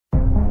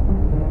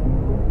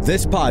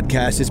This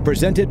podcast is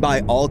presented by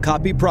All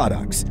Copy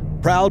Products,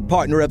 proud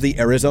partner of the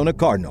Arizona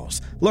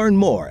Cardinals. Learn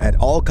more at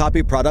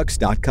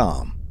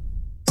allcopyproducts.com.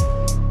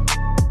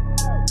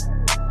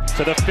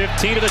 To the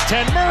 15, to the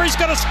 10. Murray's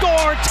going to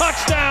score.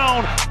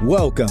 Touchdown.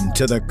 Welcome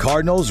to the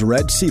Cardinals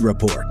Red Sea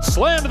Report.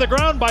 Slammed to the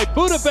ground by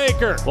Budda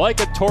Baker.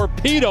 Like a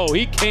torpedo,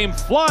 he came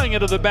flying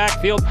into the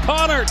backfield.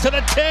 Connor to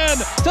the 10,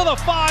 to the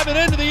 5, and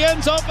into the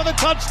end zone for the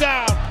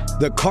touchdown.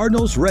 The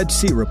Cardinals Red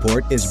Sea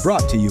Report is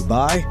brought to you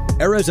by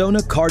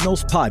Arizona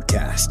Cardinals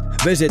Podcast.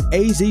 Visit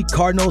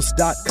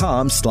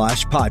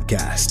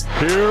azcardinals.com/podcast.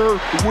 Here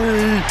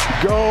we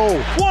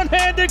go.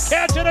 One-handed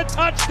catch and a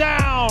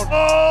touchdown.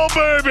 Oh,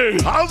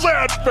 baby. How's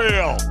that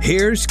feel?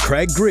 Here's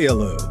Craig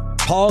Grialou,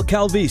 Paul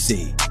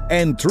Calvisi,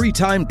 and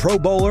three-time Pro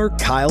Bowler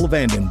Kyle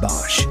Vanden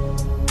Bosch.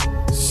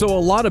 So a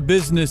lot of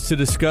business to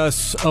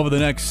discuss over the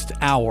next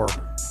hour.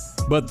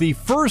 But the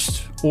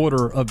first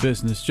order of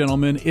business,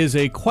 gentlemen, is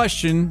a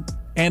question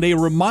and a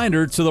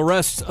reminder to the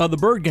rest of the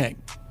Bird Gang.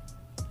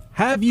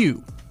 Have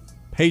you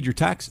paid your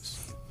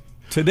taxes?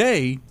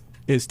 Today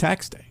is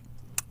tax day.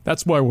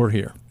 That's why we're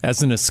here,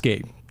 as an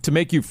escape, to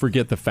make you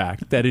forget the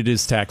fact that it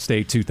is tax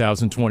day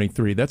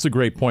 2023. That's a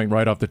great point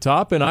right off the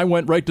top, and I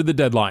went right to the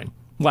deadline.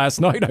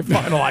 Last night, I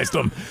finalized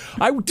them.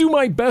 I do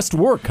my best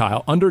work,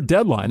 Kyle, under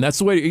deadline. That's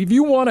the way. If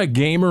you want a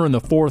gamer in the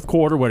fourth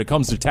quarter when it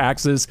comes to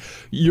taxes,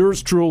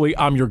 yours truly,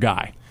 I'm your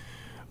guy.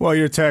 Well,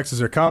 your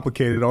taxes are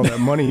complicated, all that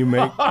money you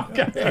make.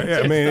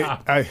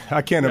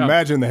 I can't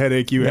imagine the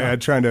headache you had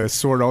trying to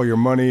sort all your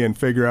money and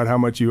figure out how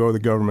much you owe the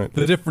government.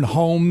 The different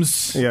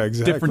homes,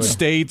 different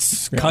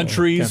states,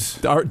 countries.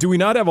 Do we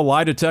not have a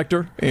lie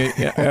detector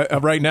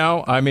right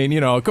now? I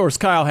mean, of course,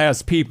 Kyle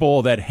has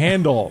people that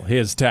handle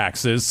his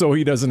taxes, so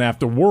he doesn't have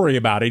to worry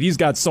about it. He's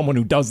got someone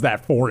who does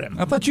that for him.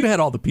 I thought you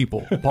had all the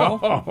people,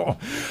 Paul.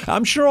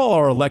 I'm sure all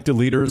our elected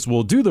leaders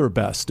will do their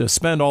best to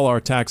spend all our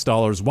tax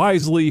dollars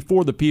wisely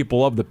for the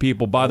people, of the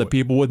people, by the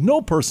people, with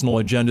no personal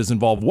agendas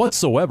involved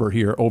whatsoever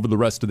here over the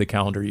rest of the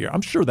calendar year.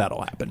 I'm sure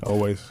that'll happen.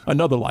 Always.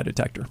 Another lie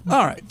detector.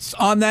 All right.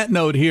 On that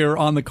note here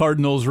on the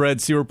Cardinals Red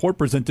Sea Report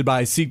presented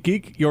by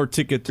SeatGeek, your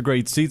ticket to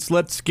great seats,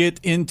 let's get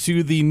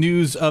into the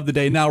news of the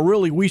day. Now,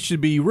 really, we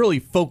should be really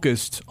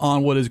focused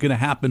on what is going to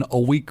happen a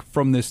week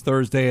from this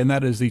Thursday, and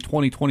that is the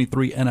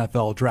 2023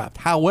 NFL Draft.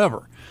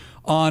 However,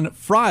 on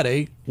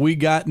Friday, we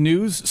got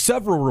news,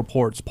 several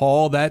reports,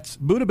 Paul, that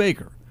Budda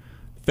Baker,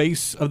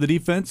 face of the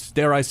defense,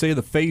 dare I say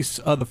the face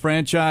of the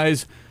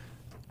franchise,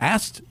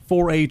 asked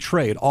for a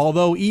trade.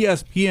 Although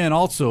ESPN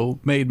also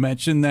made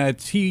mention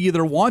that he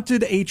either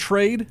wanted a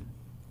trade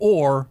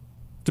or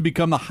to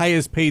become the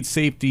highest paid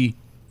safety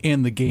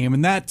in the game.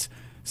 And that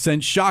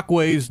sent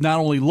shockwaves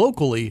not only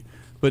locally,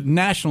 but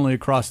nationally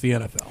across the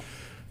NFL.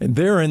 And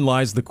therein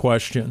lies the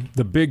question,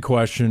 the big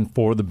question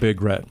for the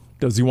Big Red.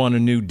 Does he want a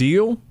new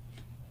deal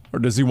or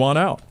does he want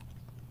out?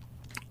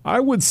 I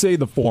would say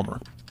the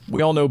former.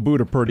 We all know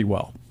Budda pretty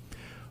well.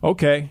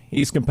 Okay,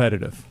 he's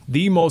competitive.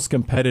 The most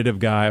competitive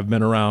guy I've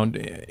been around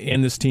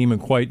in this team in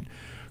quite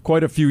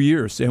a few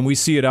years. And we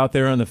see it out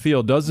there on the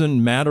field.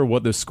 Doesn't matter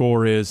what the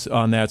score is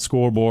on that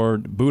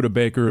scoreboard. Budda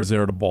Baker is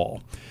there to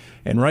ball.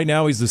 And right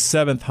now he's the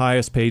 7th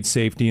highest paid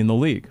safety in the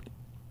league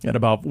at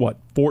about,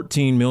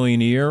 $14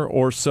 million a year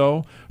or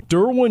so.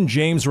 Derwin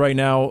James right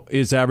now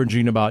is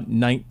averaging about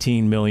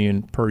 $19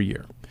 million per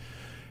year.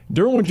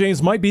 Derwin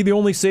James might be the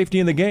only safety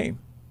in the game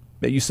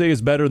that you say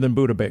is better than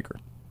Budda Baker,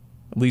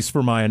 at least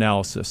for my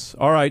analysis.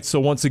 All right, so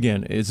once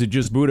again, is it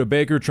just Budda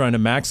Baker trying to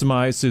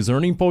maximize his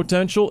earning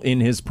potential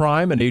in his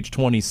prime at age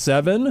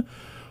 27,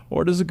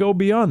 or does it go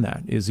beyond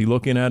that? Is he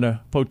looking at a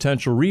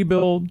potential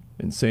rebuild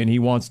and saying he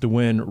wants to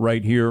win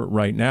right here,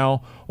 right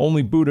now?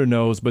 Only Budda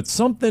knows, but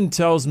something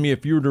tells me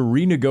if you were to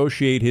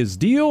renegotiate his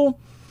deal,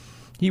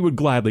 he would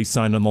gladly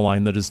sign on the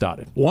line that is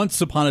dotted.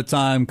 Once upon a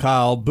time,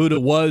 Kyle, Budda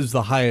was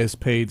the highest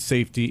paid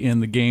safety in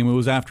the game. It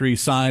was after he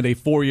signed a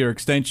 4-year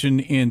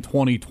extension in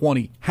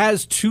 2020.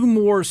 Has 2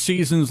 more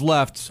seasons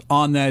left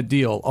on that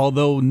deal,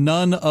 although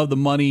none of the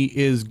money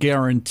is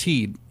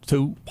guaranteed.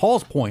 To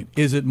Paul's point,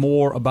 is it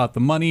more about the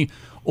money,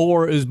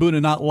 or is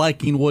Budda not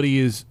liking what he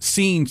has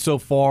seen so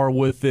far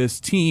with this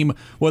team,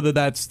 whether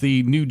that's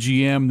the new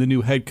GM, the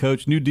new head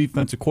coach, new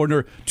defensive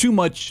coordinator, too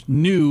much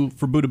new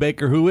for Budda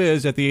Baker, who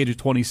is, at the age of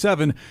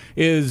 27,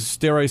 is,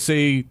 dare I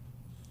say,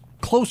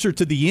 closer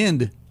to the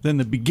end than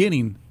the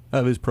beginning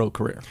of his pro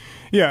career.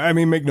 Yeah, I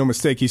mean, make no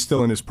mistake, he's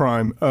still in his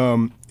prime.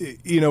 I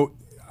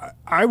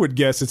would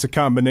guess it's a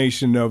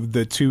combination of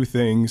the two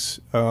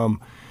things. To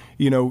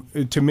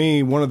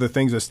me, one of the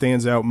things that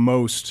stands out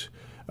most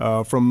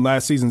from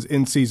last season's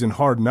in-season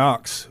Hard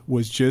Knocks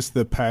was just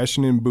the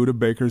passion in Budda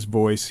Baker's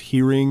voice,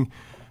 hearing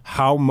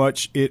how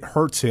much it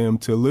hurts him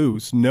to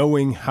lose,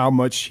 knowing how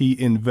much he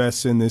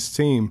invests in this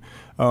team.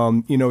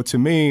 To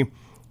me,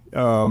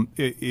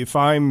 if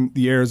I'm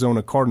the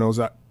Arizona Cardinals,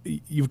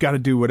 you've got to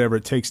do whatever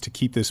it takes to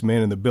keep this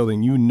man in the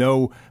building. You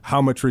know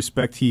how much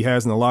respect he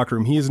has in the locker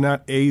room. He is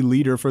not a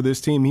leader for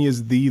this team. He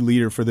is the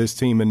leader for this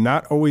team, and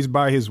not always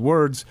by his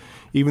words,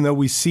 even though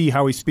we see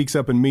how he speaks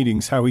up in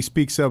meetings, how he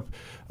speaks up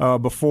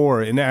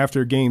before and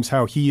after games,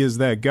 how he is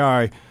that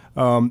guy.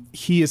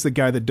 he is the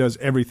guy that does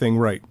everything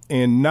right.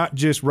 And not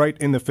just right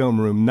in the film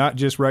room, not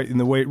just right in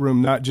the weight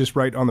room, not just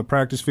right on the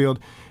practice field.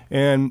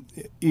 And,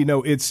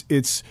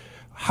 it's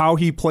how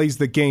he plays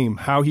the game,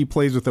 how he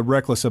plays with a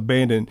reckless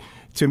abandon.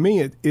 To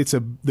me,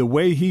 the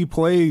way he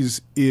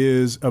plays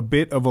is a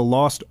bit of a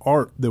lost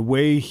art. The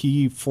way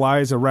he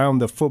flies around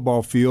the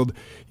football field,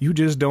 you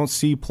just don't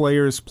see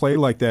players play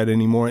like that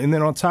anymore. And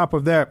then on top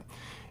of that,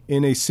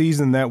 in a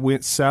season that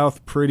went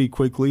south pretty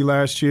quickly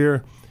last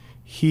year,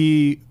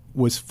 he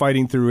was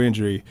fighting through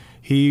injury.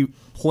 He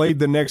played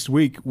the next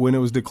week when it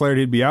was declared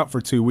he'd be out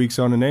for 2 weeks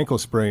on an ankle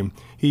sprain.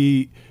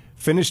 He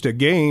finished a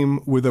game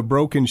with a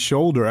broken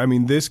shoulder. I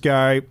mean, this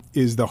guy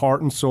is the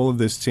heart and soul of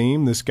this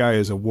team. This guy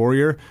is a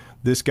warrior.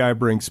 This guy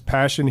brings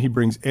passion. He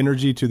brings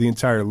energy to the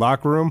entire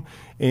locker room.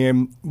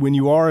 And when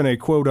you are in a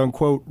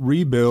quote-unquote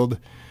rebuild,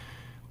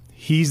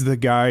 he's the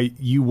guy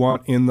you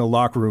want in the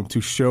locker room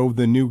to show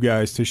the new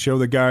guys, to show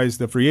the guys,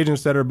 the free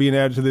agents that are being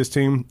added to this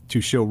team,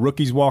 to show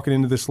rookies walking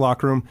into this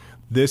locker room,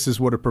 this is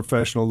what a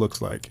professional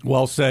looks like.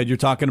 Well said. You're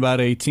talking about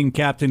a team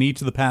captain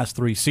each of the past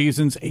 3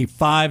 seasons, a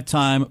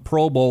 5-time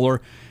Pro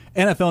Bowler.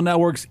 NFL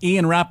Network's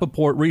Ian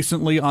Rappaport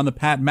recently on the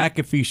Pat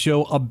McAfee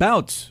show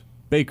about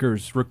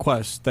Baker's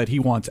request that he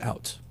wants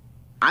out.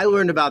 I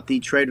learned about the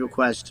trade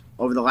request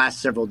over the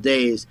last several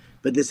days,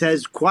 but this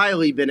has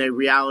quietly been a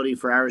reality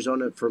for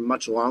Arizona for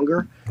much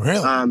longer.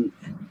 Really?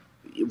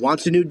 He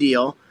wants a new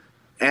deal,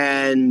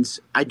 and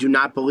I do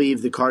not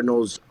believe the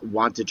Cardinals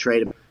want to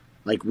trade him.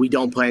 Like, we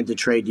don't plan to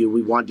trade you.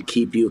 We want to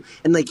keep you.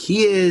 And,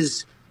 he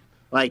is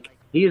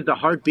the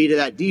heartbeat of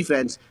that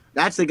defense.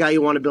 That's the guy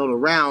you want to build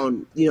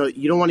around.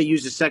 You don't want to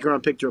use the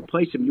second-round pick to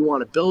replace him. You want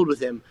to build with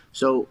him.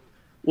 So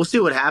we'll see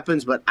what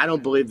happens, but I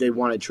don't believe they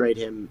want to trade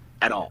him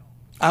at all.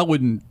 I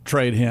wouldn't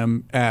trade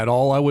him at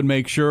all. I would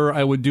make sure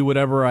I would do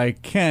whatever I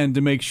can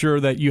to make sure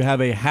that you have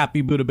a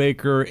happy Budda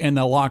Baker in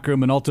the locker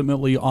room and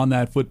ultimately on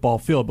that football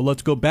field. But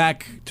let's go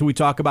back till we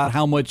talk about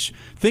how much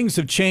things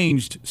have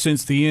changed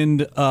since the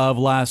end of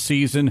last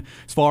season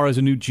as far as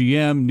a new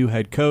GM, new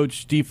head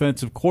coach,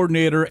 defensive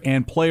coordinator,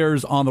 and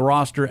players on the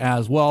roster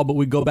as well. But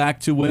we go back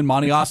to when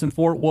Monty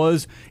Ossenfort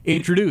was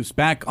introduced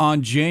back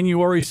on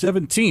January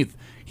 17th.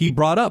 He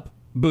brought up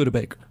Budda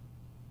Baker.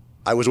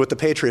 I was with the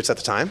Patriots at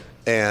the time,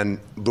 and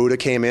Budda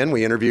came in.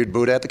 We interviewed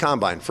Budda at the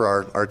Combine for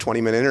our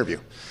 20-minute interview.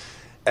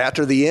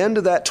 After the end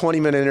of that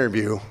 20-minute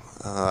interview,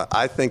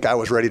 I think I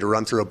was ready to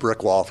run through a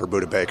brick wall for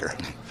Budda Baker.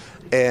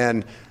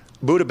 And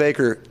Budda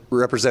Baker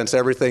represents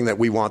everything that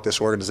we want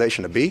this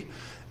organization to be,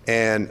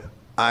 and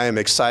I am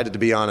excited to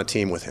be on a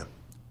team with him.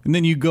 And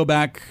then you go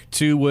back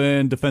to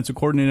when defensive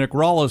coordinator Nick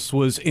Rawlis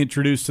was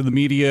introduced to the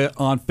media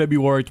on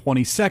February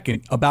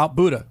 22nd about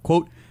Budda.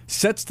 Quote,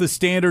 sets the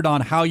standard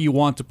on how you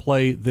want to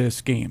play this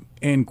game,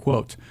 end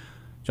quote.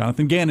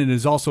 Jonathan Gannon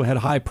has also had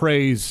high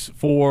praise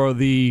for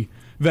the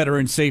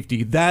veteran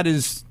safety. That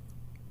is,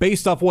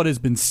 based off what has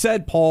been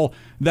said, Paul,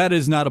 that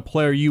is not a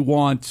player you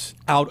want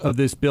out of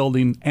this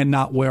building and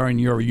not wearing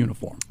your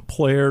uniform.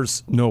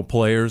 Players, no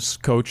players.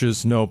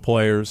 Coaches, no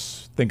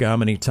players. Think of how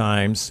many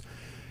times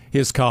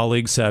his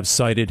colleagues have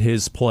cited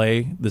his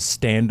play, the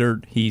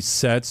standard he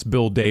sets.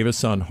 Bill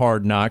Davis on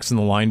Hard Knocks in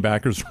the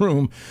linebackers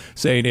room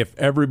saying if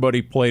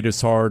everybody played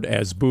as hard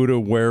as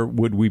Budda, where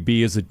would we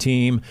be as a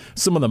team?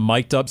 Some of the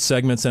mic'd up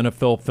segments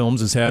NFL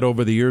Films has had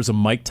over the years of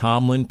Mike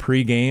Tomlin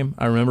pregame.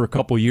 I remember a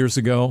couple years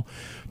ago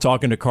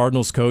talking to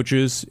Cardinals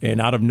coaches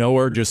and out of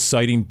nowhere just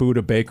citing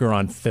Budda Baker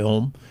on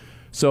film.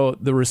 So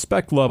the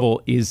respect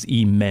level is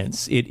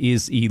immense. It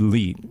is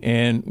elite.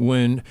 And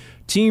when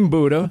Team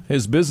Budda,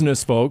 his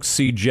business folks,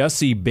 see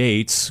Jesse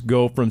Bates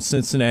go from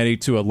Cincinnati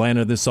to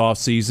Atlanta this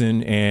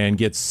offseason and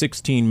get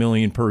 $16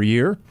 million per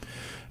year,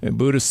 and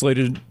Budda's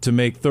slated to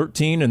make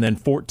 13 and then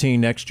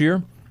 14 next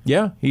year,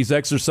 yeah, he's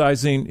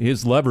exercising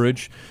his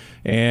leverage.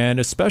 And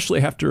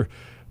especially after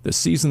the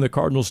season the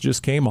Cardinals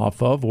just came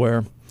off of,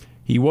 where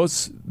he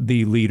was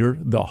the leader,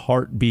 the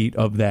heartbeat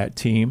of that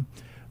team.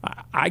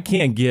 I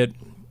can't get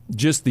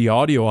just the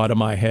audio out of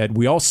my head.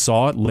 We all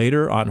saw it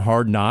later on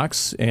Hard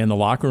Knocks and the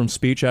locker room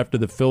speech after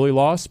the Philly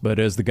loss, but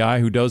as the guy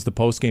who does the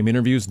post-game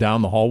interviews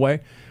down the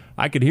hallway,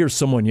 I could hear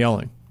someone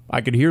yelling.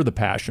 I could hear the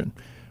passion.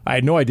 I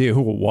had no idea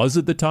who it was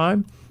at the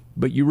time,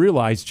 but you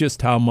realize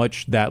just how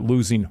much that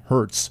losing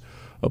hurts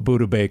a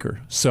Budda Baker.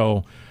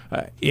 So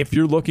if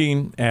you're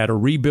looking at a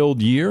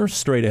rebuild year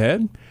straight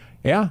ahead,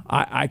 yeah,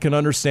 I can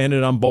understand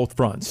it on both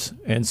fronts.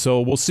 And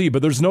so we'll see.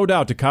 But there's no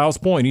doubt, to Kyle's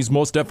point, he's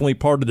most definitely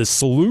part of the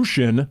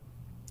solution.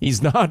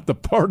 He's not the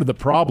part of the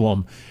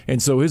problem.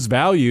 And so his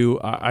value,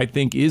 I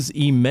think, is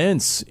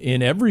immense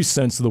in every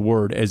sense of the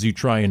word as you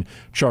try and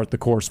chart the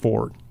course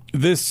forward.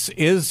 This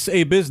is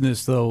a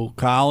business, though,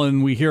 Kyle,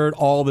 and we hear it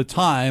all the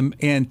time.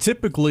 And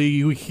typically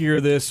you hear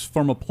this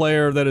from a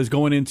player that is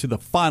going into the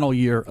final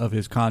year of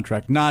his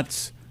contract,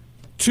 not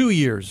 2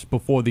 years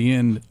before the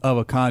end of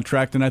a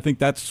contract. And I think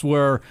that's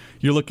where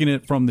you're looking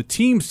at from the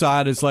team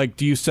side is like,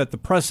 do you set the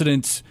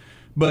precedence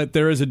But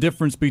there is a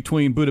difference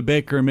between Budda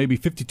Baker and maybe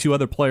 52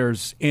 other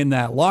players in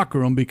that locker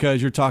room,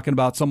 because you're talking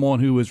about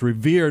someone who is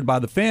revered by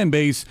the fan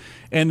base,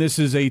 and this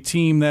is a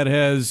team that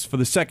has, for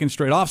the second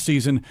straight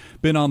offseason,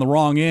 been on the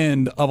wrong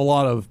end of a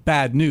lot of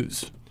bad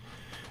news.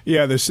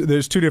 Yeah,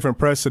 there's two different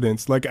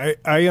precedents. Like,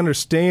 I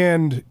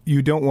understand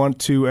you don't want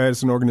to,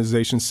 as an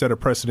organization, set a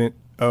precedent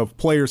of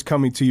players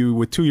coming to you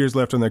with 2 years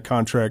left on their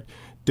contract,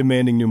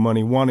 demanding new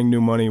money,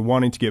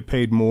 wanting to get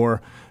paid more,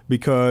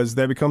 because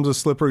that becomes a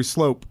slippery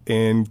slope,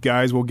 and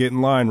guys will get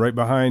in line right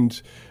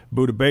behind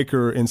Budda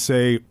Baker and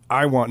say,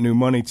 I want new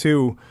money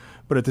too.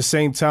 But at the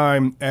same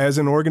time, as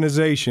an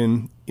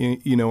organization,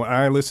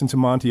 I listen to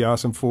Monty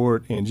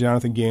Ossenfort and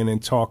Jonathan Gannon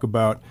talk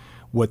about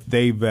what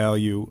they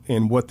value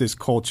and what this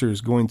culture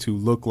is going to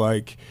look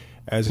like.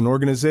 As an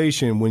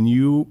organization, when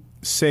you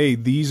say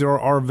these are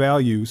our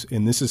values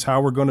and this is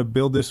how we're going to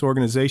build this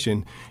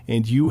organization,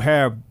 and you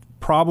have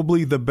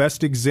probably the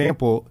best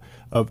example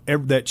of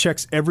that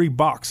checks every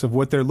box of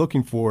what they're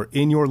looking for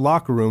in your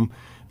locker room,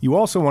 you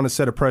also want to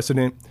set a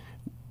precedent.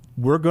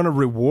 We're going to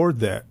reward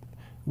that.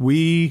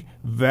 We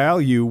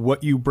value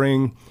what you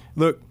bring.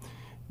 Look,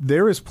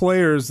 there is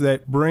players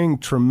that bring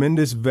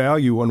tremendous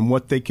value on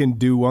what they can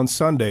do on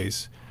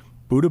Sundays.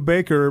 Budda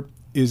Baker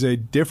is a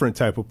different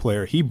type of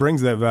player. He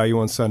brings that value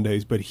on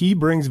Sundays, but he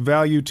brings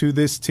value to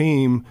this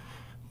team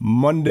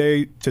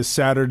Monday to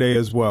Saturday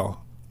as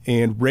well,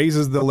 and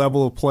raises the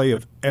level of play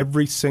of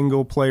every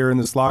single player in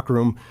this locker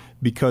room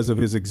because of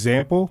his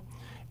example.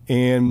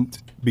 And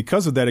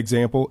because of that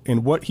example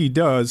and what he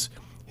does,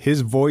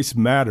 his voice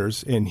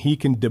matters, and he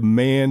can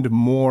demand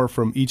more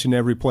from each and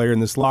every player in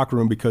this locker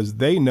room because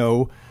they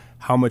know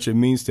how much it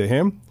means to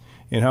him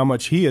and how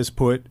much he has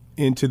put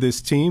into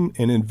this team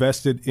and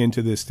invested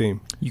into this team.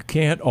 You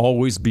can't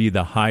always be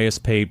the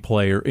highest paid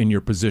player in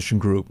your position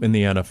group in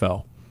the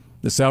NFL.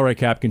 The salary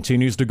cap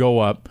continues to go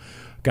up.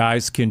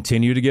 Guys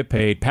continue to get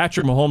paid.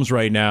 Patrick Mahomes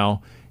right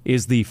now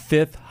is the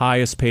 5th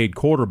highest paid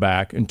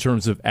quarterback in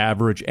terms of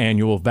average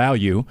annual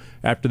value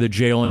after the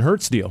Jalen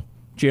Hurts deal.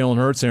 Jalen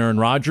Hurts, Aaron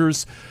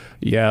Rodgers,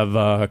 you have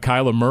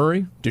Kyler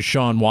Murray,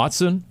 Deshaun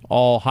Watson,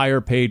 all higher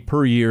paid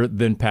per year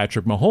than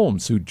Patrick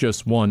Mahomes, who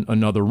just won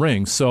another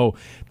ring. So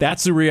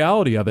that's the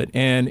reality of it.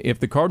 And if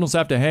the Cardinals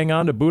have to hang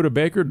on to Budda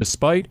Baker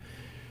despite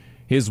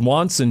his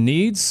wants and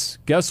needs,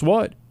 guess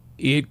what?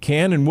 It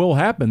can and will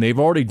happen. They've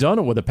already done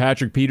it with a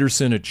Patrick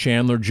Peterson, a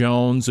Chandler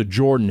Jones, a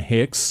Jordan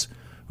Hicks,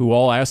 who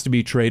all asked to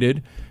be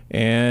traded.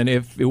 And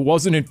if it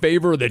wasn't in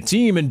favor of the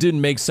team and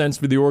didn't make sense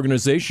for the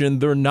organization,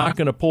 they're not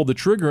going to pull the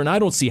trigger. And I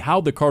don't see how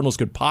the Cardinals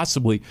could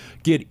possibly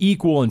get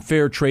equal and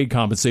fair trade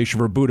compensation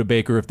for Budda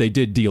Baker if they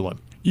did deal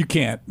him. You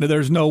can't.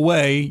 There's no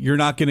way you're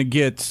not going to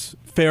get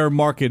fair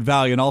market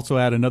value. And also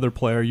add another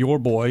player, your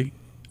boy,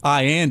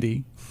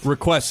 Andy,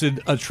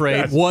 requested a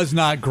trade, was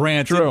not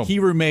granted. True. He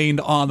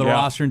remained on the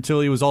roster until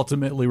he was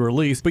ultimately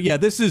released. But yeah,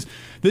 this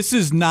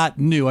is not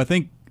new. I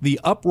think the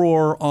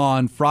uproar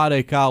on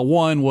Friday, Kyle,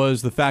 one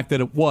was the fact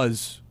that it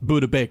was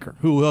Budda Baker,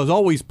 who has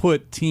always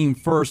put team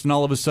first, and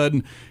all of a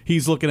sudden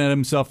he's looking at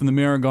himself in the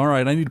mirror and going, all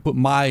right, I need to put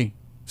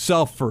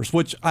myself first,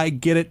 which I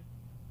get it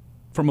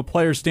from a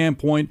player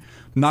standpoint.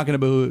 I'm not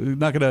going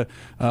to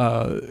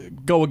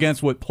go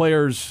against what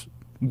players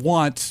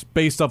want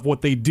based off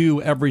what they do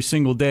every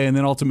single day and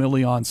then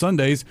ultimately on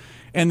Sundays.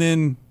 And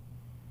then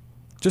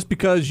just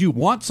because you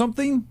want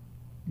something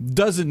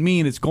doesn't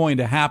mean it's going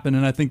to happen.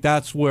 And I think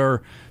that's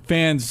where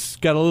fans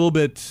got a little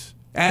bit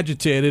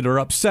agitated or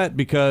upset,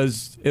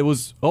 because it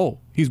was, oh,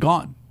 he's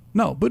gone.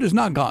 No, Budda's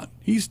not gone.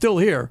 He's still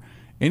here,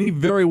 and he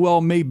very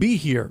well may be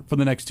here for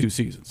the next 2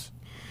 seasons.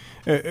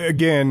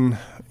 Again,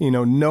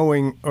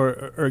 knowing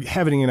or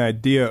having an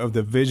idea of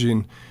the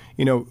vision,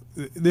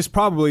 this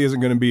probably isn't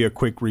going to be a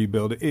quick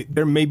rebuild.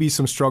 There may be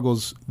some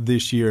struggles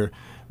this year,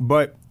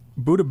 but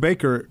Budda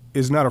Baker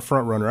is not a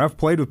front runner. I've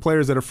played with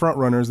players that are front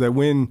runners that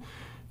when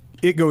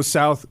it goes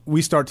south,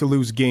 we start to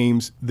lose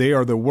games. They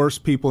are the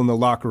worst people in the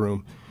locker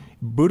room.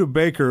 Budda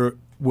Baker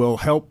will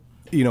help.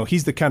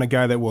 He's the kind of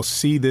guy that will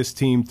see this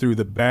team through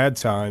the bad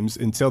times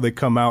until they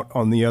come out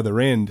on the other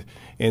end.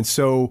 And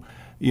so,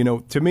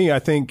 to me, I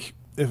think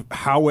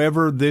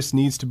however this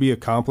needs to be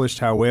accomplished,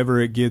 however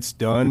it gets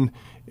done,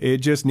 it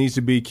just needs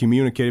to be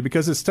communicated,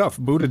 because it's tough.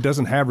 Budda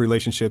doesn't have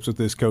relationships with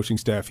this coaching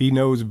staff. He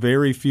knows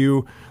very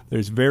few.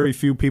 There's very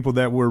few people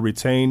that were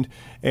retained.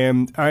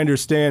 And I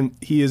understand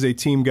he is a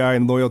team guy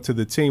and loyal to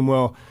the team.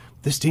 Well,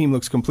 this team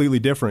looks completely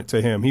different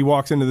to him. He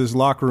walks into this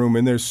locker room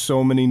and there's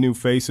so many new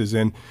faces,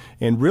 and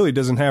really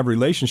doesn't have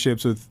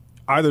relationships with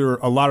either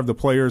a lot of the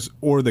players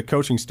or the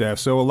coaching staff.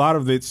 So a lot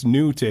of it's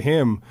new to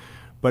him,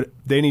 but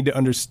they need to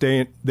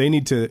understand, they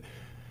need to,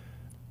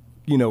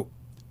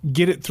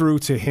 get it through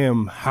to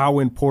him how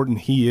important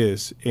he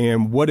is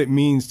and what it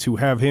means to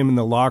have him in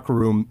the locker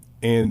room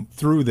and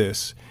through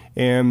this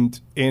and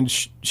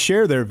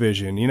share their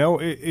vision.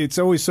 It's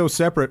always so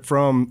separate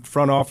from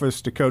front office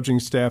to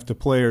coaching staff to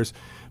players,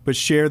 but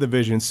share the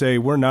vision. Say,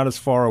 we're not as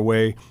far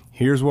away.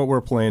 Here's what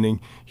we're planning.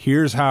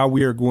 Here's how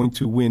we are going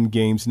to win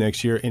games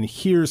next year, and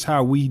here's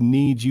how we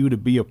need you to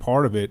be a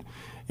part of it.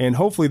 And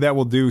hopefully that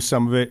will do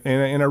some of it.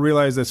 And I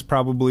realize that's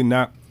probably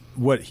not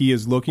what he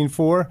is looking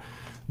for.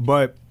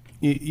 But,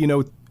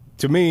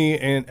 to me,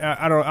 and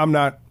I'm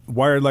not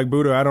wired like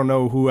Buddha. I don't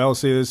know who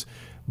else is.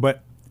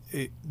 But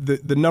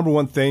the number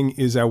one thing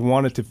is I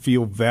wanted to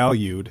feel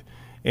valued.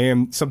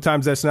 And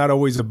sometimes that's not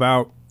always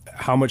about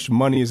how much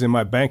money is in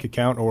my bank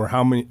account or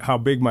how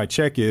big my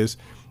check is.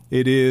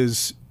 It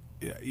is,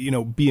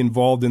 be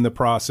involved in the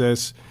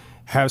process,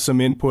 have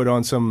some input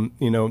on some,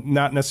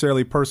 not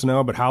necessarily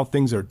personnel, but how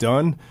things are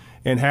done,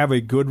 and have a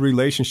good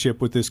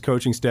relationship with this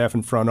coaching staff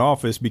and front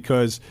office,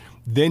 because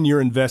then you're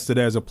invested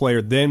as a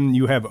player. Then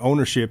you have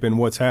ownership in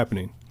what's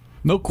happening.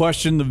 No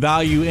question the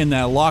value in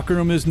that locker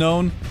room is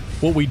known.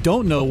 What we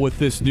don't know with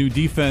this new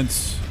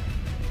defense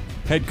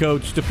head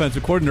coach,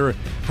 defensive coordinator,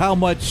 how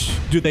much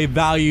do they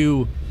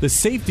value the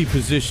safety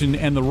position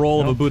and the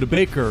role of a Budda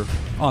Baker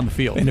on the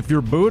field? And if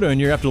you're Budda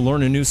and you have to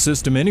learn a new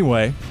system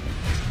anyway,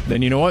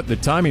 then you know what? The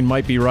timing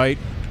might be right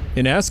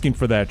in asking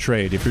for that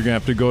trade if you're going to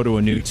have to go to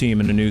a new team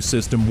and a new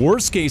system.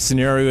 Worst case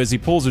scenario is he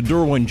pulls a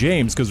Derwin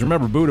James, because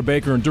remember, Budda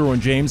Baker and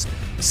Derwin James,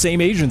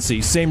 same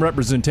agency, same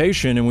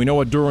representation, and we know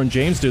what Derwin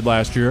James did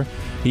last year.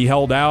 He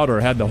held out or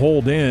had to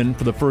hold in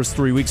for the first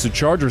 3 weeks of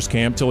Chargers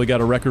camp till he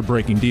got a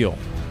record-breaking deal.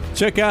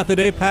 Check out the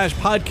Dave Pasch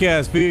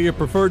podcast via your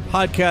preferred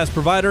podcast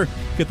provider.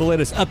 Get the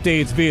latest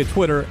updates via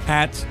Twitter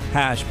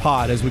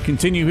 @PaschPod. As we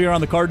continue here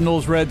on the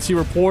Cardinals Red Sea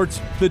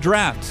Reports, the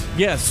draft.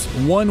 Yes,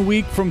 1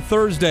 week from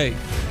Thursday.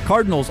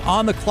 Cardinals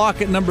on the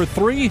clock at number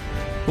 3.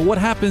 But what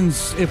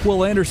happens if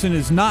Will Anderson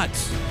is not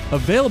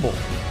available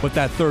with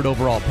that 3rd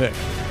overall pick?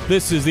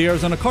 This is the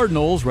Arizona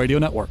Cardinals Radio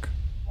Network.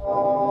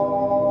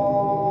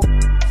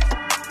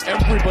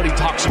 Everybody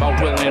talks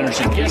about Will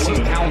Anderson. Yes, he's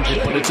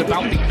talented, but it's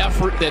about the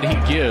effort that he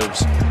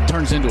gives.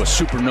 Turns into a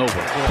supernova.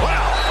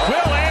 Wow,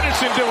 Will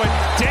Anderson doing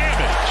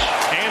damage.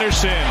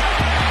 Anderson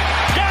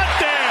got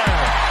there.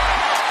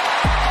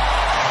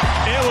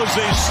 It was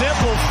a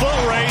simple foot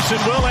race,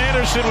 and Will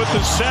Anderson with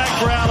the sack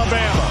for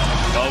Alabama.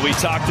 Oh, we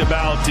talked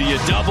about, do you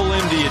double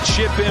him, do you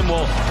chip him?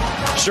 Well,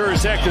 sure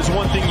as heck, there's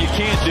one thing you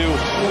can't do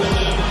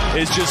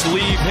is just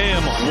leave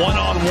him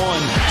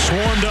one-on-one.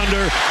 Swarmed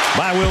under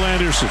by Will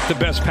Anderson. The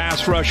best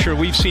pass rusher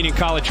we've seen in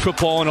college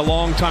football in a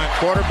long time.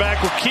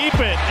 Quarterback will keep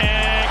it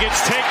and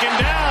gets taken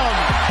down.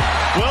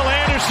 Will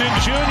Anderson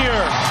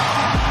Jr.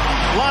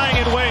 lying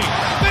in wait.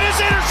 It is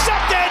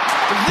intercepted.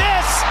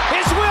 This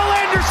is Will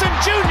Anderson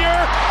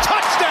Jr.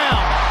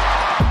 Touchdown.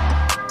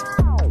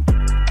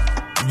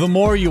 The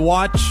more you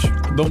watch,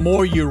 the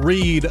more you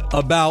read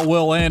about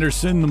Will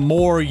Anderson, the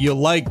more you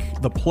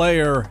like the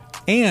player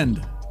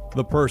and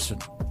the person.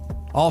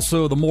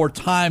 Also, the more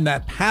time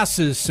that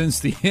passes since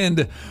the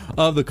end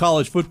of the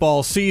college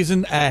football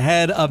season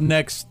ahead of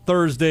next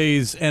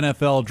Thursday's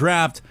NFL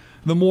draft,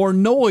 the more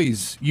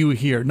noise you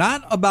hear.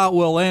 Not about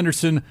Will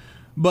Anderson,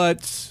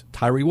 but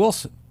Tyree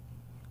Wilson.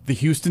 The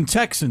Houston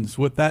Texans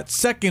with that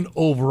 2nd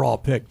overall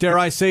pick. Dare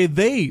I say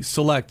they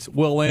select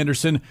Will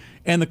Anderson,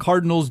 and the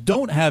Cardinals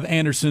don't have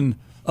Anderson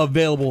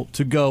available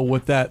to go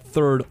with that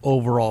 3rd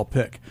overall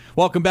pick.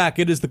 Welcome back.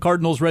 It is the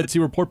Cardinals Red Sea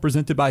Report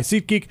presented by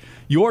SeatGeek,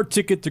 your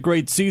ticket to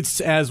great seats,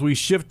 as we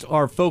shift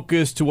our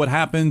focus to what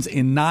happens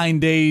in 9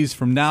 days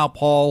from now,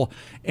 Paul,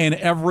 and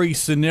every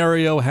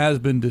scenario has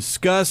been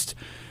discussed.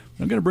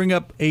 I'm going to bring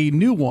up a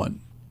new one,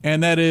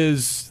 and that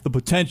is the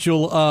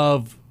potential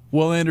of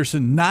Will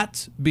Anderson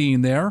not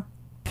being there,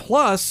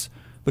 plus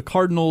the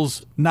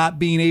Cardinals not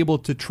being able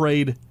to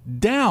trade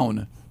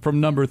down from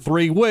number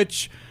 3,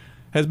 which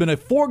has been a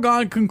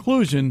foregone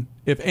conclusion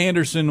if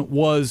Anderson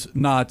was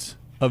not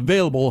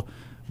available.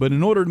 But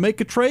in order to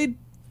make a trade,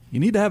 you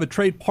need to have a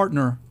trade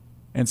partner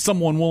and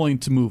someone willing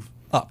to move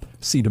up.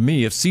 See, to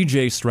me, if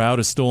C.J. Stroud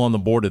is still on the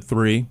board at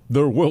 3,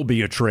 there will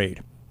be a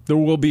trade. There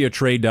will be a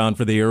trade down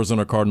for the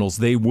Arizona Cardinals.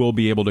 They will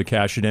be able to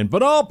cash it in.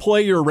 But I'll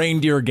play your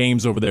reindeer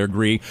games over there,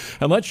 Gree.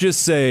 And let's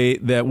just say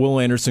that Will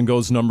Anderson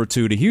goes number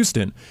 2 to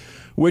Houston,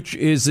 which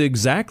is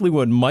exactly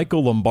what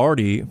Michael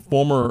Lombardi,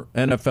 former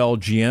NFL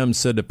GM,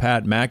 said to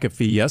Pat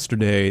McAfee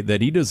yesterday,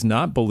 that he does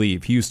not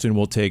believe Houston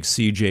will take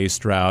C.J.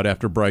 Stroud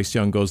after Bryce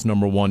Young goes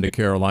number 1 to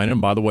Carolina. And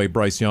by the way,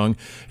 Bryce Young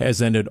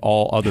has ended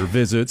all other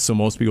visits, so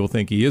most people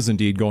think he is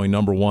indeed going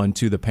number 1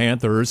 to the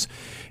Panthers.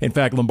 In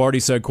fact, Lombardi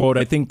said, quote,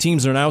 "I think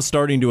teams are now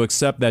starting to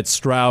accept that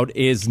Stroud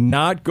is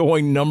not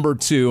going number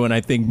 2, and I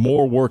think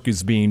more work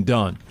is being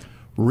done."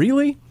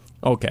 Really?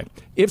 Okay.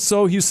 If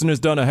so, Houston has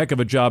done a heck of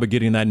a job of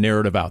getting that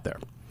narrative out there.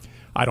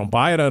 I don't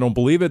buy it. I don't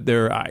believe it.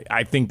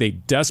 I think they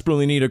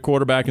desperately need a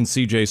quarterback, and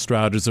C.J.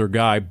 Stroud is their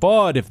guy.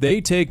 But if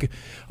they take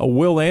a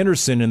Will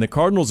Anderson and the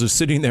Cardinals are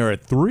sitting there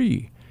at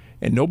 3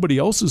 and nobody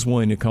else is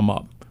willing to come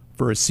up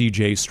for a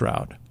C.J.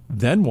 Stroud,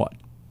 then what?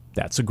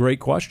 That's a great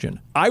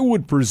question. I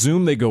would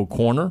presume they go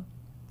corner.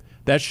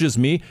 That's just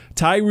me.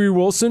 Tyree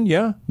Wilson,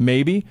 yeah,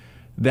 maybe.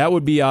 That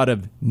would be out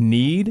of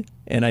need,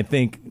 and I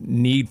think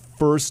need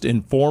first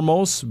and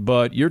foremost.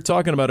 But you're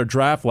talking about a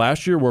draft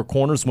last year where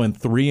corners went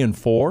 3 and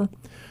 4.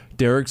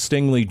 Derek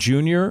Stingley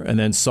Jr. and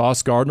then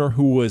Sauce Gardner,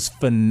 who was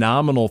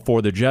phenomenal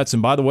for the Jets.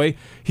 And by the way,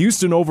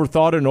 Houston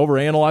overthought it and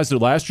overanalyzed it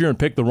last year and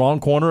picked the wrong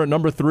corner at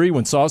number 3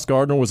 when Sauce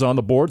Gardner was on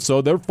the board,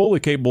 so they're fully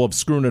capable of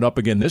screwing it up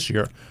again this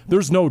year.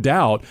 There's no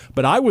doubt,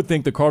 but I would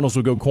think the Cardinals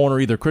would go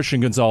corner either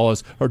Christian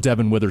Gonzalez or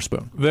Devin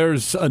Witherspoon.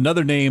 There's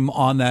another name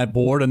on that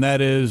board, and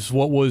that is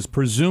what was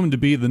presumed to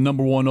be the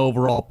number 1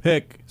 overall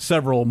pick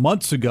several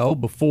months ago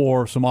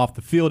before some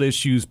off-the-field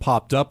issues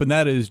popped up, and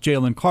that is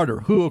Jalen Carter,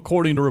 who,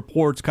 according to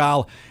reports,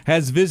 Kyle,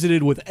 has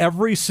visited with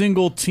every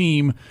single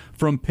team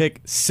from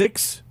pick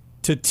 6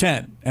 to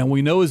 10. And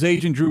we know his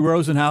agent, Drew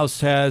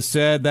Rosenhaus, has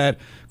said that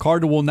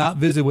Carter will not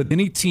visit with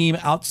any team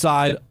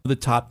outside of the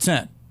top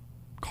 10.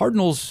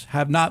 Cardinals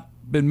have not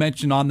been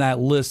mentioned on that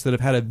list that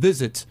have had a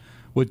visit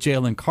with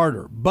Jalen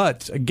Carter.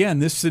 But, again,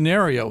 this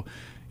scenario,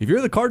 if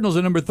you're the Cardinals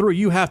at number 3,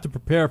 you have to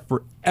prepare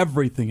for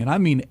everything, and I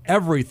mean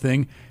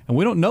everything, and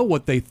we don't know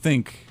what they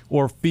think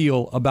or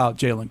feel about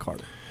Jalen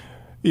Carter.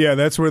 Yeah,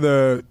 that's where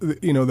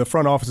the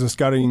front office and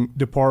scouting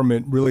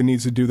department really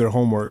needs to do their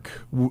homework.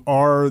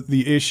 Are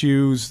the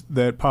issues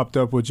that popped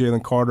up with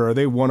Jalen Carter, are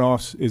they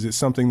one-offs? Is it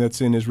something that's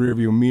in his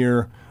rearview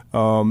mirror?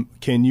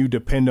 Can you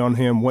depend on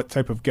him? What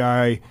type of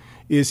guy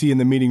is he in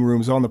the meeting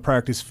rooms, on the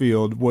practice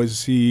field?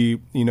 Was he,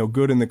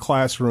 good in the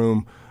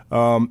classroom?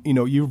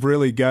 You've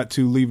really got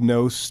to leave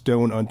no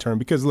stone unturned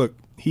because, look,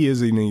 he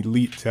is an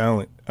elite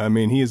talent. I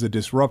mean, he is a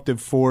disruptive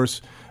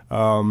force.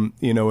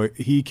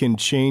 He can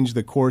change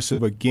the course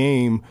of a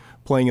game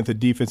playing at the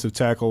defensive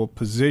tackle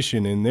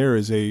position, and there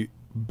is a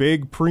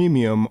big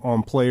premium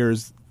on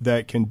players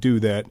that can do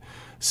that.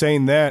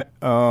 Saying that,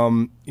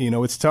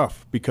 it's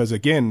tough because,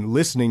 again,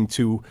 listening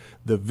to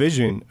the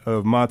vision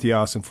of Monty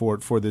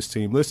Ossenfort for this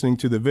team, listening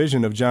to the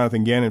vision of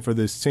Jonathan Gannon for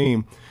this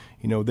team,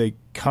 they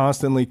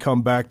constantly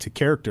come back to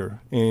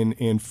character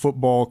and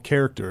football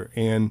character,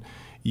 and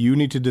you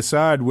need to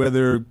decide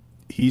whether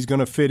he's going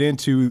to fit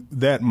into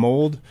that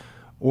mold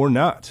or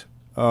not.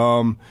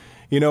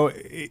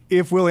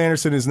 If Will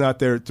Anderson is not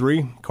there at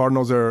 3,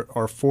 Cardinals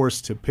are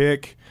forced to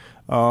pick.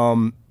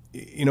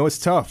 It's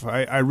tough.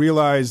 I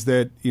realize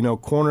that,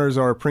 corners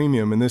are a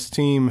premium, and this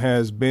team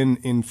has been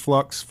in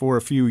flux for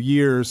a few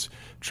years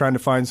trying to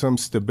find some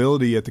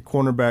stability at the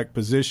cornerback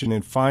position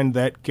and find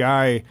that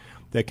guy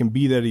that can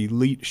be that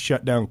elite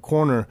shutdown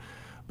corner.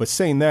 But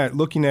saying that,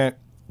 looking at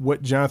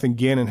what Jonathan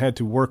Gannon had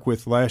to work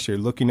with last year,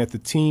 looking at the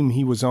team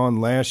he was on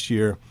last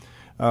year,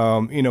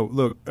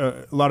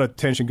 a lot of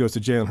attention goes to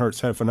Jalen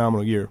Hurts, had a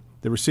phenomenal year.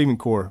 The receiving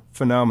core,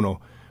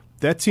 phenomenal.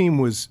 That team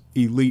was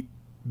elite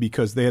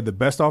because they had the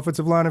best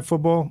offensive line in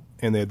football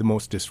and they had the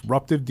most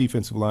disruptive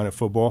defensive line in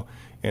football.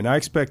 And I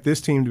expect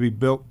this team to be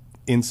built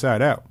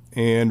inside out.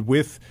 And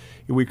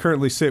we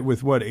currently sit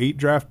with, 8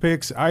 draft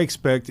picks? I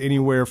expect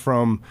anywhere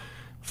from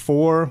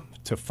 4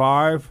 to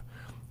 5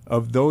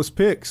 of those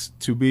picks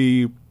to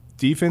be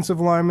defensive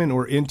linemen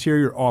or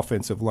interior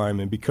offensive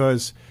linemen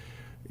because,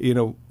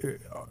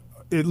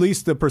 at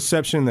least the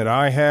perception that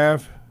I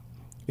have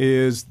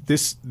is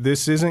this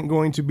isn't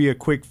going to be a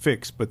quick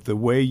fix, but the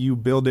way you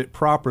build it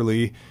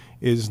properly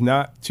is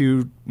not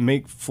to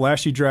make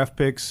flashy draft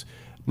picks,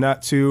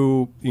 not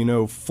to,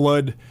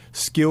 flood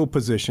skill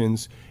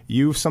positions.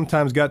 You've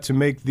sometimes got to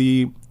make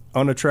the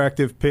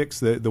unattractive picks,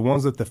 the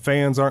ones that the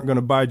fans aren't going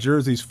to buy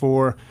jerseys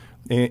for,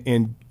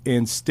 and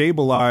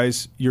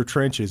stabilize your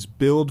trenches.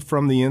 Build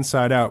from the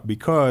inside out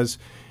because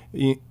 –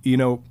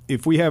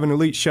 if we have an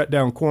elite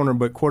shutdown corner,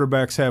 but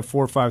quarterbacks have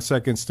 4 or 5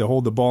 seconds to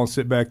hold the ball and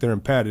sit back there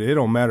and pat it, it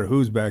don't matter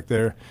who's back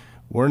there.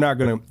 We're not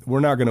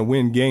gonna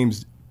win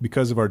games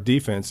because of our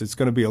defense. It's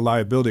going to be a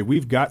liability.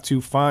 We've got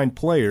to find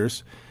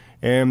players,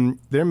 and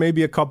there may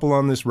be a couple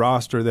on this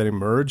roster that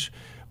emerge,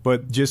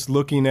 but just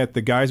looking at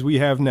the guys we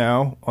have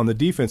now on the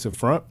defensive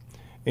front,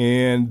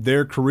 and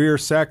their career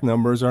sack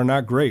numbers are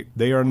not great.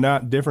 They are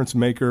not difference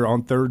makers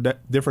on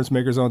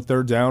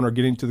third down or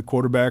getting to the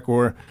quarterback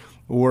or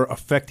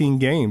affecting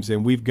games,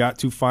 and we've got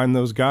to find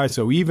those guys.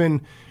 So even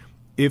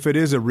if it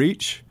is a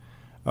reach,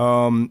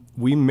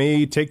 we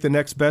may take the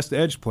next best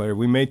edge player.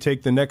 We may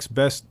take the next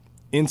best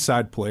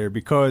inside player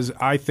because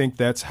I think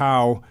that's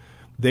how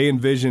they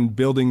envision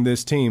building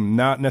this team,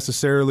 not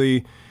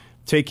necessarily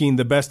taking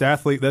the best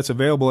athlete that's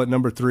available at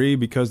number 3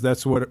 because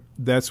that's what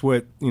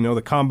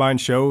the combine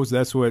shows,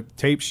 that's what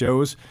tape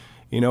shows.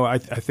 I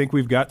think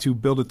we've got to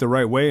build it the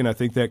right way, and I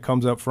think that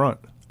comes up front.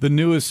 The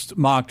newest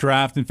mock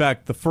draft, in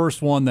fact, the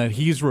first one that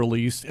he's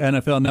released,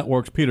 NFL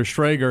Network's Peter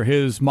Schrager,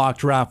 his mock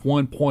draft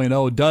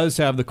 1.0 does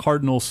have the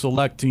Cardinals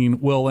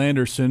selecting Will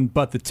Anderson,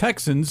 but the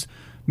Texans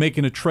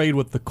making a trade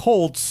with the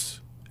Colts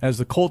as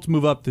the Colts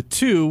move up to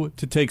 2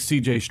 to take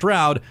C.J.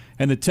 Stroud,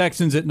 and the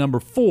Texans at number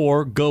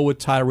 4 go with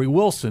Tyree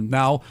Wilson.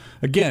 Now,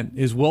 again,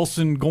 is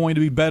Wilson going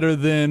to be better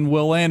than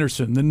Will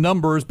Anderson? The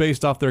numbers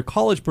based off their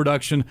college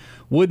production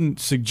wouldn't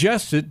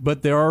suggest it,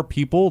 but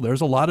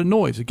there's a lot of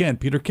noise. Again,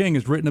 Peter King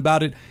has written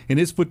about it in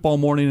his Football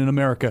Morning in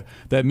America,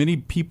 that many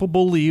people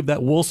believe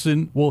that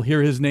Wilson will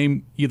hear his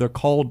name either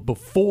called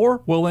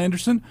before Will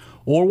Anderson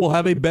or will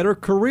have a better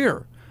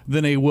career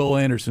than a Will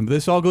Anderson. But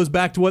this all goes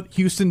back to what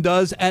Houston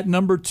does at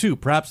number 2.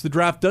 Perhaps the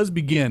draft does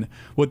begin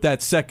with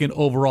that second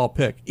overall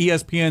pick.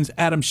 ESPN's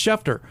Adam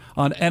Schefter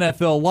on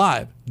NFL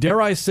Live.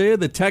 Dare I say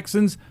the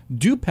Texans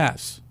do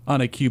pass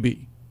on a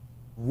QB?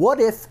 What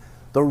if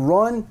the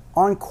run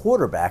on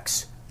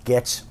quarterbacks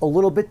gets a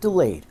little bit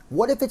delayed?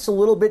 What if it's a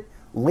little bit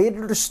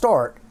later to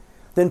start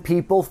than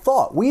people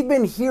thought? We've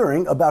been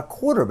hearing about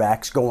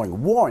quarterbacks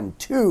going 1,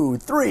 2,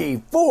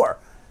 3, 4.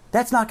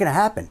 That's not going to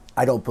happen,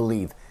 I don't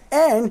believe.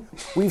 And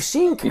we've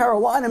seen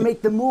Carolina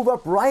make the move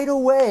up right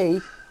away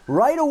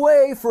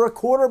for a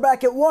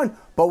quarterback at 1.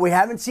 But we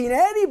haven't seen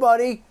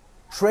anybody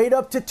trade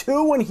up to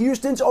 2 when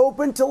Houston's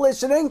open to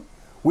listening.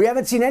 We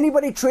haven't seen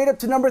anybody trade up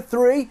to number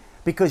 3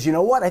 because you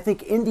know what? I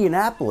think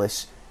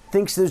Indianapolis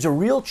thinks there's a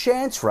real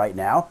chance right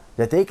now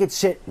that they could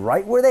sit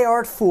right where they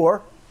are at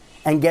 4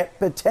 and get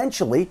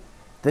potentially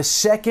the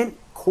second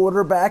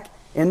quarterback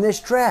in this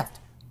draft.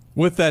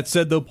 With that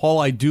said, though, Paul,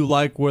 I do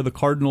like where the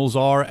Cardinals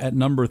are at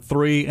number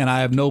 3, and I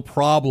have no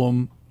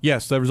problem.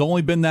 Yes, there's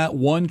only been that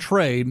one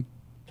trade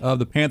of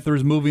the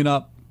Panthers moving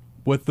up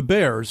with the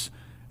Bears,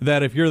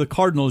 that if you're the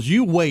Cardinals,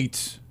 you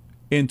wait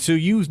until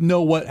you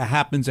know what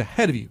happens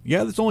ahead of you.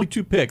 Yeah, there's only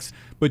 2 picks,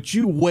 but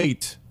you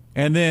wait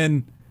and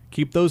then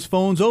keep those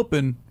phones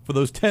open for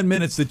those 10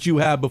 minutes that you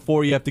have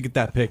before you have to get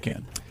that pick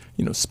in.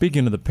 You know,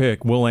 speaking of the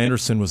pick, Will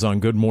Anderson was on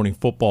Good Morning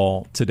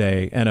Football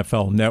today,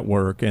 NFL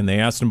Network, and they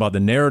asked him about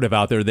the narrative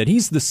out there that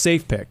he's the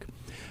safe pick.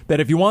 That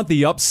if you want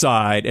the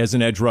upside as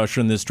an edge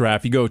rusher in this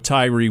draft, you go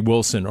Tyree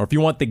Wilson. Or if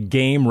you want the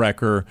game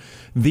wrecker,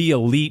 the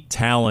elite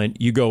talent,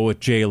 you go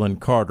with Jalen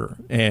Carter.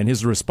 And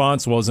his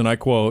response was, and I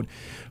quote,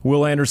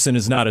 Will Anderson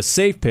is not a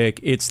safe pick,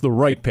 it's the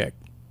right pick.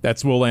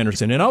 That's Will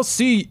Anderson. And I'll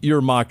see your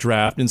mock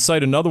draft and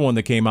cite another one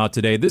that came out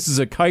today. This is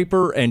a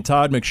Kiper and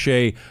Todd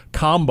McShay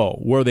combo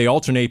where they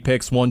alternate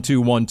picks 1, 2,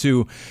 1,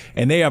 2.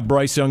 And they have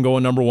Bryce Young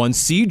going number 1,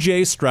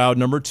 C.J. Stroud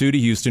number 2 to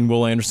Houston,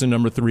 Will Anderson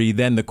number 3.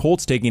 Then the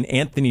Colts taking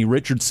Anthony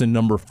Richardson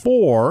number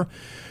 4,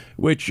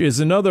 which is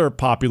another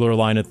popular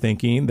line of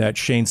thinking that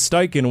Shane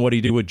Steichen, what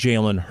he did with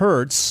Jalen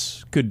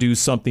Hurts, could do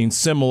something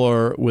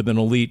similar with an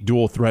elite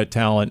dual threat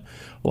talent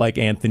like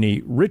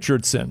Anthony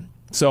Richardson.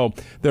 So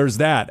there's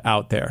that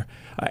out there.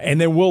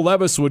 And then Will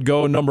Levis would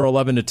go number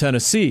 11 to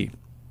Tennessee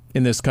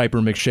in this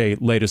Kiper-McShay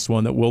latest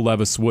one, that Will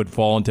Levis would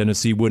fall and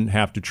Tennessee wouldn't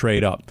have to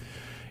trade up.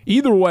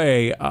 Either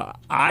way,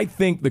 I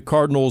think the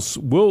Cardinals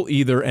will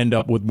either end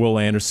up with Will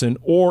Anderson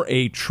or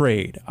a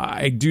trade.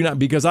 I do not,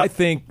 because I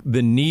think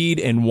the need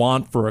and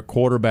want for a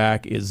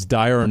quarterback is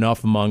dire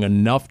enough among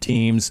enough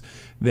teams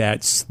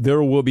that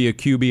there will be a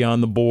QB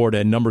on the board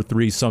at number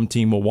 3 some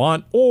team will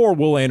want, or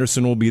Will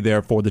Anderson will be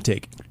there for the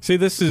taking. See,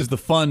 this is the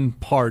fun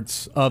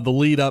parts of the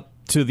lead up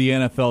to the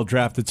NFL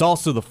draft. It's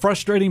also the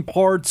frustrating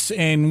parts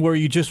and where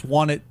you just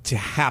want it to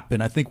happen.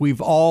 I think we've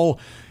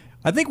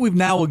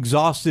now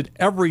exhausted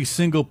every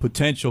single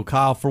potential,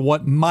 Kyle, for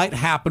what might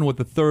happen with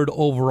the 3rd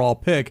overall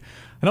pick.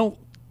 I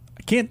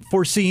can't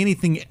foresee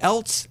anything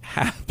else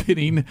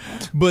happening,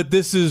 but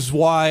this is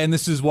why the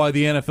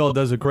NFL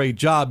does a great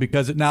job,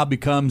 because it now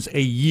becomes a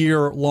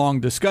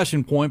year-long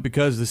discussion point,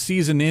 because the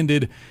season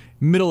ended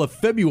middle of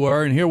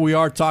February, and here we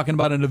are talking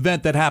about an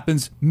event that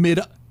happens mid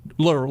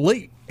or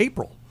late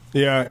April.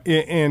 Yeah,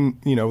 and,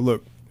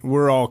 look,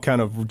 we're all kind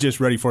of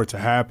just ready for it to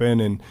happen,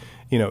 and,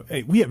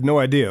 we have no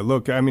idea.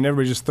 Look, I mean,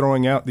 everybody's just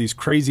throwing out these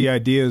crazy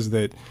ideas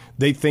that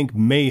they think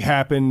may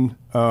happen.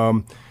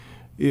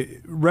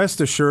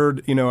 Rest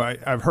assured,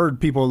 I've heard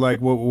people like,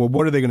 well,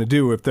 what are they going to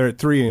do if they're at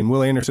 3 and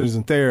Will Anderson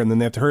isn't there, and then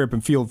they have to hurry up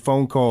and field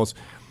phone calls?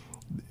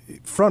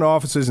 Front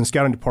offices and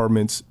scouting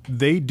departments,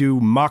 they do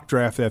mock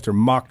draft after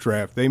mock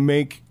draft.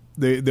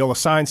 They'll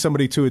assign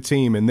somebody to a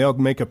team, and they'll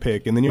make a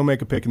pick, and then you'll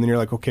make a pick, and then you're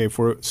like, okay,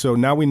 so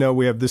now we know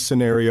we have this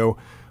scenario.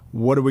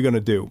 What are we going to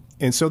do?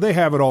 And so they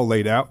have it all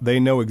laid out. They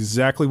know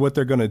exactly what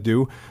they're going to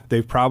do.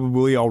 They've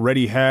probably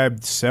already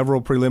had several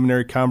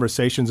preliminary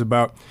conversations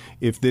about,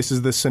 if this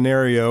is the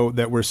scenario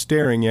that we're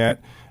staring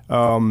at,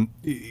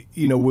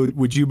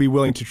 would you be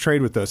willing to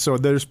trade with us? So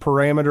there's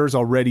parameters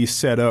already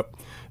set up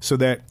so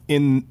that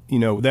in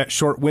that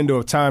short window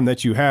of time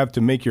that you have to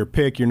make your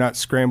pick, you're not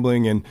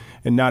scrambling and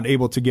not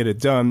able to get it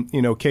done.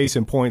 Case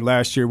in point,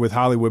 last year with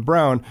Hollywood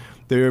Brown,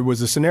 there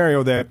was a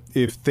scenario that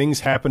if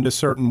things happened a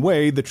certain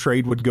way, the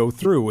trade would go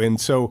through.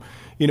 And so,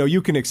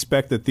 you can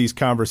expect that these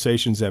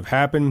conversations have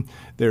happened.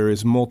 There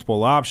is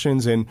multiple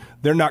options, and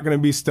they're not going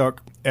to be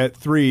stuck at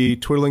 3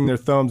 twiddling their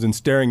thumbs and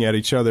staring at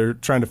each other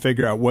trying to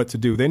figure out what to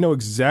do. They know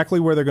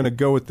exactly where they're going to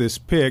go with this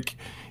pick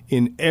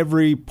in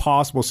every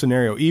possible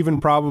scenario,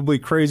 even probably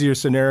crazier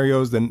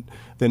scenarios than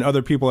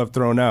other people have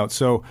thrown out.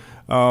 So,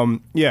 I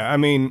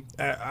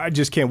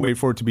just can't wait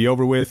for it to be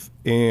over with,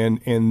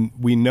 and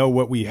we know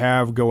what we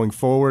have going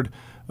forward,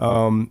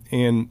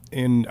 and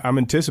I'm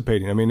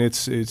anticipating. I mean, it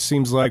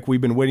seems like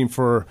we've been waiting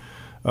for.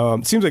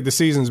 It seems like the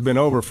season's been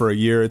over for a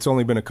year. It's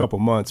only been a couple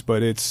months,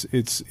 but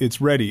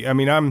it's ready. I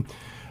mean,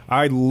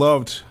 I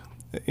loved.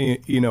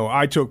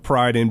 I took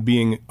pride in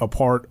being a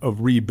part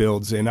of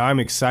rebuilds, and I'm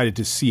excited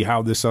to see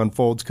how this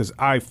unfolds, because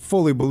I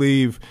fully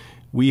believe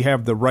we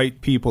have the right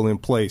people in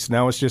place.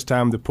 Now it's just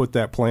time to put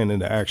that plan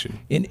into action.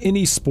 In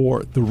any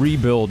sport, the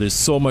rebuild is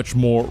so much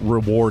more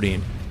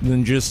rewarding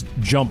than just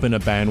jumping a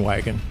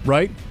bandwagon,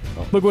 right?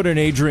 Look what an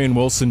Adrian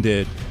Wilson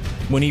did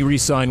when he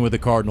re-signed with the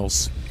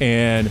Cardinals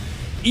and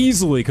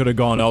easily could have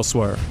gone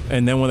elsewhere.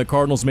 And then when the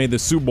Cardinals made the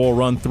Super Bowl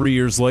run 3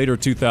 years later,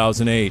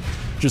 2008,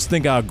 just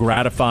think how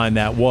gratifying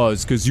that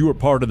was because you were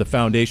part of the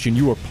foundation.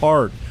 You were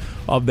part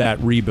of that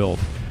rebuild.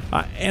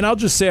 And I'll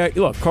just say,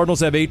 look, Cardinals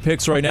have 8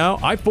 picks right now.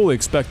 I fully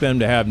expect them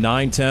to have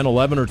 9, 10,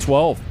 11, or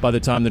 12 by the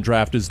time the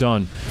draft is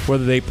done.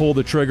 Whether they pull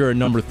the trigger at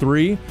number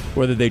 3,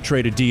 whether they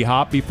trade a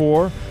D-Hop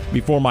before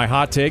my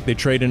hot take, they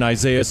trade an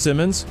Isaiah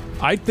Simmons.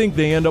 I think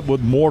they end up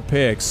with more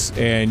picks,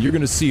 and you're going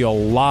to see a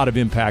lot of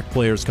impact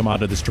players come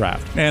out of this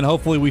draft. And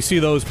hopefully we see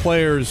those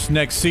players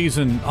next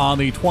season on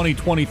the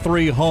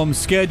 2023 home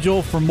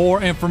schedule. For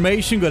more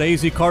information, go to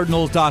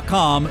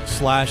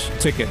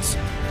azcardinals.com/tickets.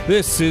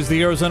 This is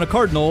the Arizona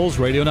Cardinals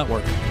Radio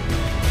Network.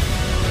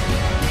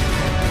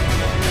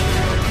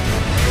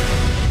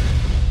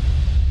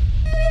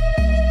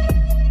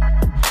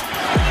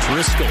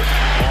 Driscoll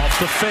off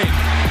the fake,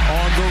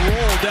 on the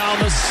roll down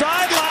the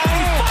sideline.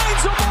 He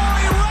finds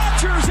Amari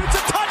Rodgers. It's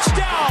a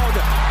touchdown.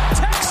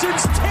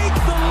 Texans take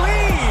the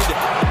lead.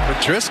 But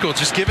Driscoll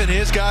just giving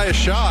his guy a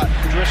shot.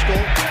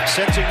 Driscoll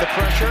sensing the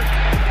pressure,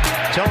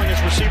 telling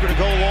his receiver to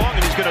go long,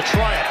 and he's going to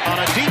try it on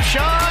a deep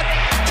shot.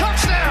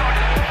 Touchdown.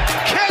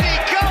 Kenny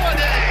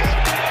Golladay!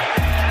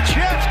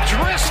 Jeff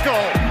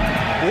Driscoll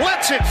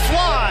lets it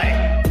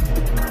fly.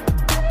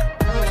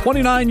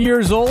 29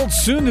 years old,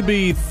 soon to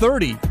be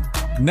 30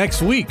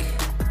 next week.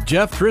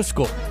 Jeff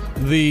Driscoll,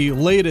 the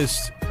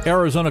latest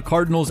Arizona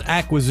Cardinals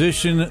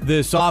acquisition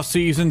this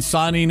offseason,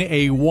 signing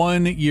a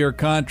 1-year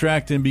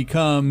contract and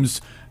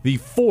becomes the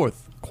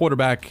 4th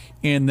quarterback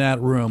in that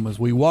room. As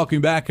we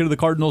welcome back into the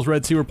Cardinals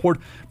Red Sea Report,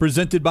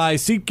 presented by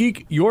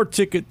SeatGeek, your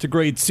ticket to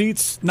great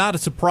seats. Not a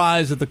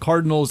surprise that the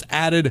Cardinals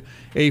added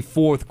a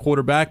 4th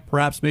quarterback.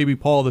 Perhaps maybe,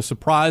 Paul, the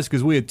surprise,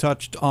 because we had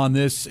touched on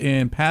this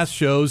in past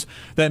shows,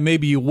 that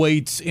maybe you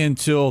wait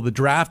until the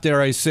draft,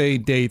 dare I say,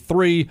 day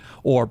 3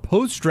 or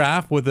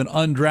post-draft with an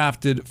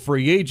undrafted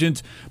free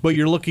agent. But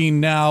you're looking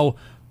now,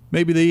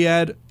 maybe they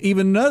add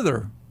even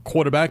another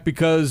quarterback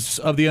because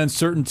of the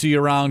uncertainty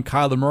around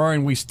Kyler Murray,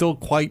 and we still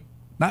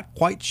not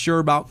quite sure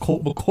about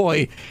Colt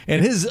McCoy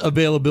and his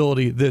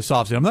availability this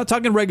offseason. I'm not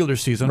talking regular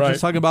season. I'm just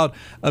talking about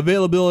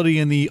availability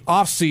in the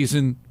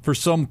offseason for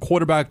some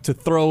quarterback to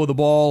throw the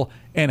ball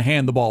and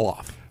hand the ball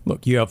off.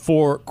 Look, you have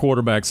 4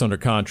 quarterbacks under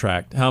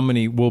contract. How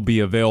many will be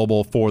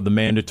available for the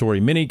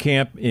mandatory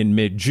minicamp in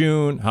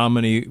mid-June? How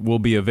many will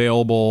be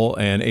available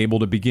and able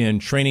to begin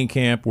training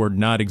camp? We're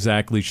not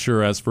exactly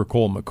sure as for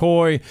Colt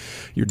McCoy.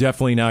 You're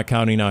definitely not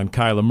counting on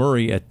Kyler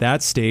Murray at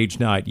that stage,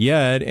 not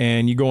yet.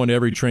 And you go into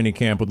every training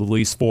camp with at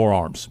least 4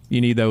 arms.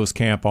 You need those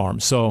camp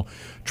arms. So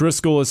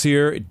Driscoll is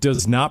here. It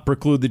does not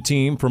preclude the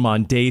team from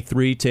on day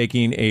 3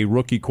 taking a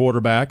rookie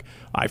quarterback.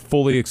 I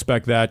fully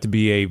expect that to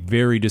be a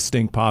very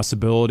distinct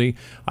possibility.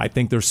 I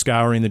think they're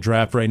scouring the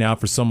draft right now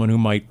for someone who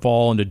might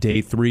fall into day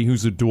 3,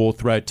 who's a dual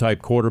threat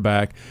type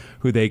quarterback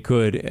who they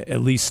could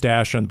at least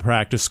stash on the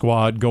practice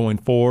squad going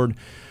forward.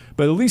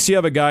 But at least you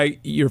have a guy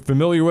you're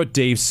familiar with.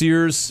 Dave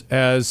Sears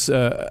has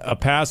a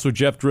past with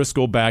Jeff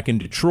Driscoll back in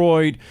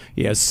Detroit.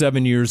 He has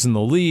 7 years in the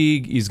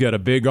league. He's got a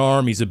big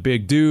arm. He's a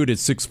big dude at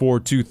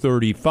 6'4",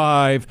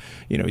 235.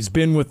 He's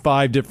been with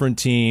 5 different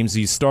teams.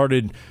 He's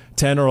started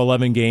 10 or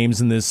 11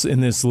 games in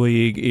this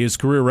league. His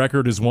career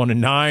record is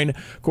 1-9.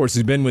 Of course,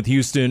 he's been with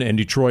Houston and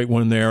Detroit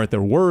when they're at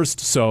their worst.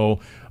 So,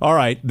 all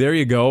right, there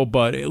you go.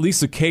 But at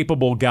least a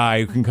capable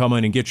guy who can come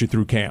in and get you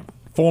through camp.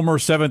 Former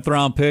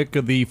 7th-round pick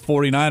of the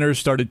 49ers,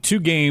 started 2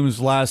 games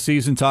last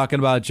season talking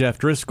about Jeff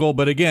Driscoll.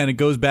 But again, it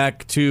goes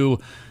back to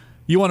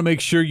you want to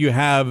make sure you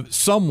have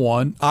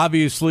someone.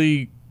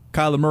 Obviously,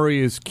 Kyler Murray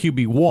is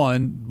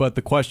QB1, but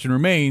the question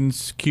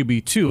remains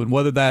QB2. And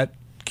whether that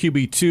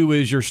QB2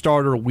 is your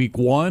starter week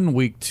 1,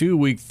 week 2,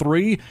 week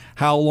 3,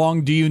 how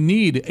long do you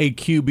need a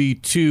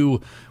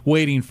QB2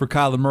 waiting for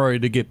Kyler Murray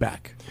to get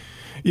back?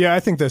 Yeah,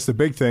 I think that's the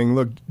big thing.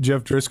 Look,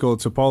 Jeff Driscoll,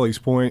 to Paulie's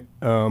point,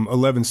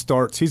 11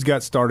 starts. He's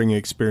got starting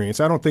experience.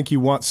 I don't think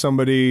you want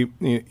somebody,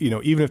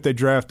 even if they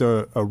draft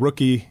a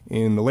rookie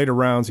in the later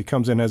rounds, he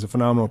comes in, has a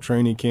phenomenal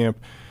training camp.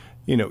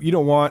 You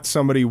don't want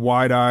somebody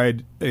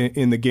wide-eyed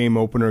in the game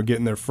opener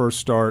getting their first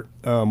start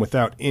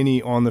without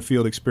any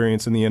on-the-field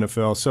experience in the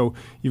NFL. So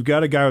you've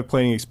got a guy with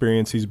playing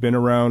experience. He's been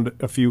around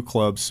a few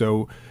clubs,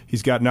 so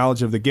he's got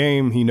knowledge of the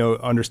game. He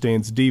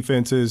understands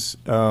defenses.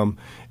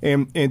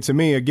 And to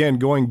me, again,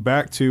 going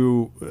back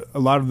to a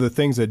lot of the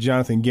things that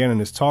Jonathan Gannon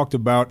has talked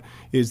about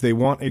is they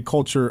want a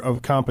culture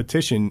of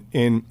competition.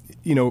 And,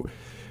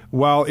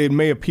 while it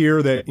may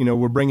appear that,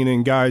 we're bringing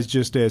in guys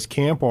just as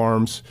camp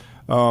arms,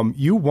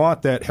 you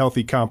want that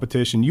healthy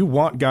competition. You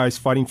want guys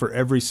fighting for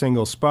every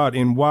single spot.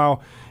 And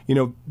while,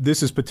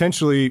 this is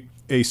potentially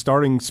a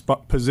starting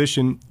spot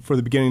position for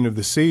the beginning of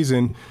the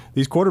season,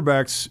 these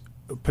quarterbacks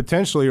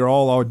potentially are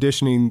all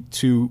auditioning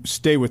to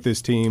stay with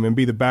this team and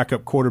be the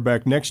backup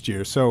quarterback next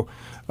year. So,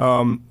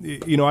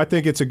 I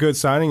think it's a good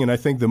signing, and I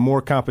think the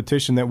more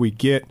competition that we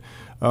get,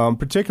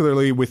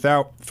 particularly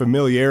without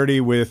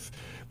familiarity with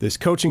this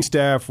coaching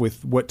staff,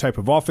 with what type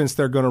of offense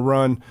they're going to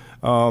run,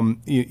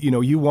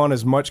 you want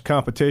as much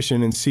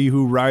competition and see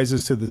who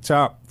rises to the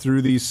top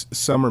through these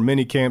summer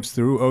mini camps,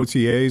 through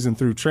OTAs, and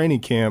through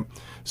training camp,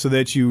 so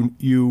that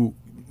you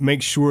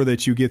make sure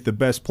that you get the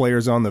best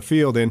players on the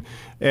field. And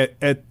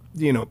at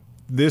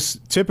this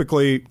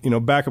typically,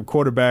 backup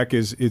quarterback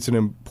it's an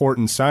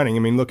important signing. I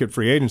mean, look at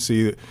free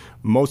agency.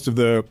 Most of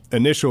the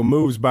initial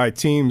moves by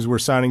teams were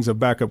signings of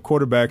backup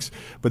quarterbacks,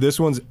 but this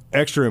one's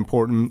extra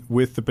important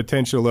with the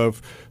potential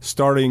of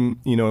starting,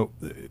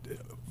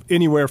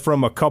 anywhere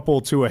from a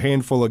couple to a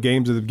handful of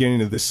games at the beginning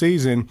of the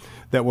season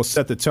that will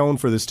set the tone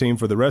for this team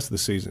for the rest of the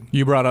season.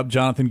 You brought up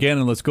Jonathan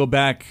Gannon. Let's go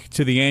back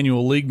to the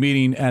annual league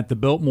meeting at the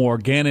Biltmore.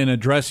 Gannon,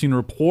 addressing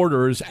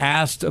reporters,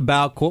 asked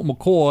about Colt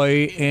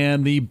McCoy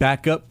and the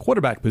backup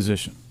quarterback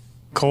position.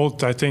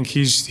 Colt, I think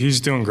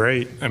he's doing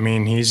great. I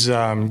mean, he's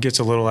gets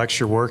a little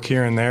extra work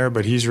here and there,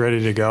 but he's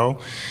ready to go.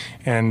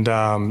 And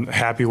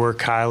happy where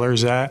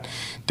Kyler's at,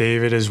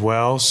 David as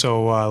well.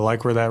 So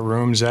like where that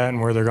room's at and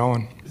where they're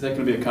going. Is that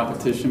going to be a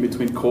competition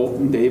between Colt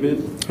and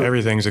David?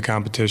 Everything's a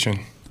competition.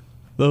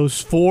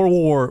 Those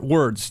four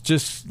words,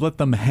 just let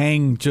them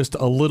hang just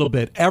a little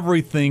bit.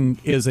 Everything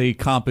is a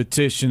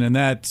competition, and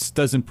that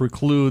doesn't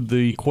preclude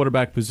the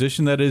quarterback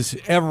position. That is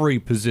every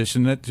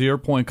position. That, to your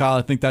point, Kyle,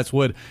 I think that's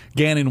what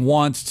Gannon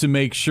wants to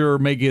make sure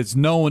it's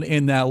known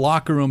in that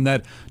locker room,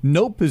 that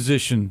no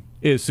position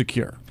is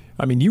secure.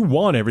 I mean, you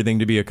want everything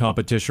to be a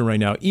competition right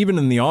now, even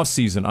in the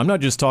offseason. I'm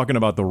not just talking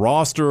about the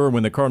roster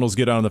when the Cardinals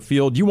get out on the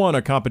field. You want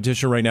a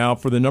competition right now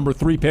for the number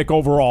 3 pick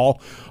overall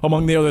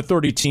among the other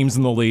 30 teams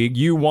in the league.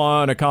 You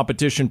want a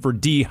competition for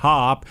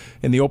D-Hop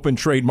in the open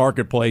trade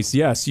marketplace.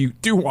 Yes, you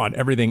do want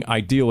everything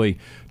ideally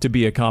to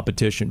be a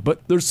competition.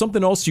 But there's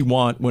something else you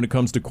want when it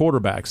comes to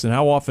quarterbacks. And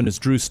how often has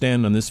Drew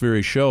Stanton on this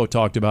very show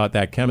talked about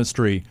that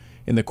chemistry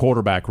in the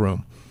quarterback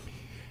room?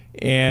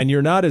 And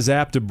you're not as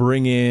apt to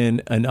bring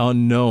in an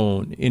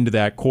unknown into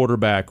that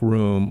quarterback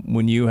room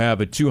when you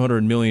have a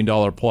 $200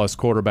 million plus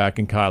quarterback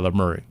in Kyler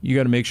Murray. You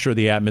got to make sure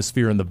the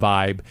atmosphere and the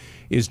vibe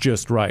is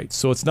just right.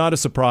 So it's not a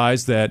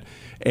surprise that,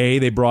 A,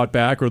 they brought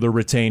back, or they're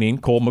retaining,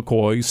 Colt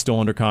McCoy, who's still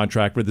under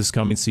contract for this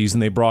coming season.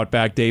 They brought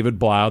back David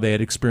Blau. They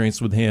had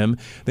experience with him.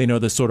 They know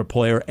the sort of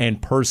player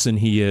and person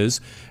he is.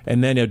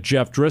 And then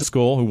Jeff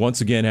Driscoll, who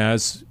once again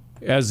has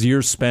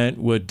years spent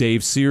with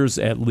Dave Sears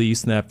at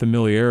least, and that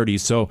familiarity.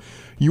 So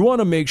you want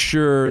to make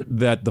sure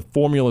that the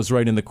formula is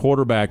right in the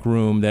quarterback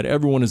room, that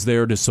everyone is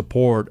there to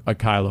support a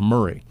Kyler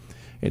Murray.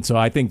 And so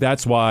I think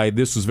that's why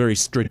this was very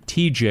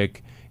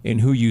strategic in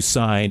who you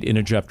signed in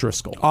a Jeff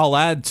Driscoll. I'll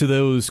add to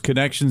those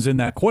connections in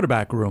that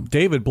quarterback room.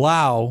 David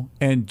Blau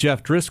and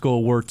Jeff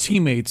Driscoll were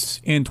teammates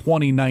in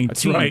 2019.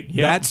 That's right.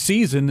 Yep. That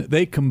season,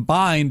 they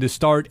combined to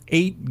start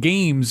 8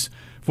 games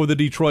for the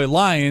Detroit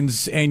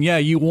Lions. And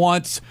yeah,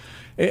 it's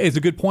a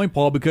good point,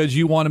 Paul, because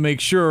you want to make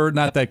sure,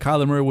 not that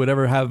Kyler Murray would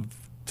ever have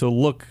to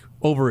look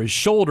over his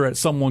shoulder at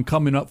someone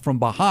coming up from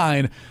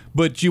behind,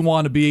 but you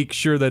want to be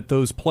sure that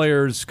those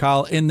players,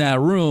 Kyle, in that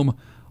room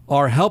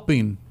are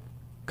helping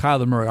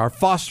Kyler Murray, are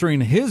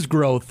fostering his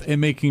growth and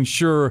making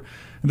sure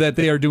that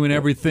they are doing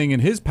everything in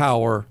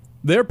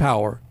their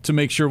power, to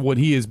make sure when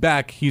he is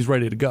back, he's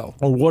ready to go.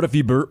 Or what if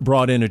you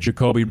brought in a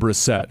Jacoby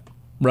Brissett,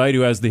 right,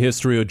 who has the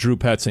history of Drew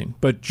Petzing?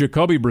 But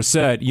Jacoby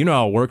Brissett, you know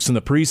how it works in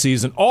the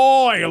preseason.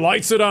 Oh, he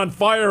lights it on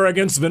fire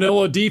against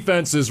vanilla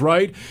defenses,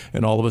 right?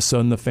 And all of a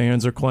sudden the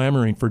fans are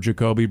clamoring for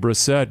Jacoby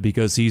Brissett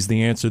because he's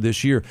the answer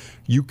this year.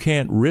 You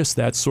can't risk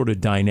that sort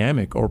of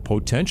dynamic or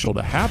potential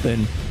to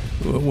happen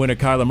when a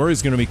Kyler Murray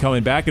is going to be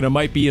coming back, and it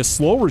might be a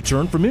slow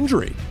return from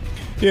injury.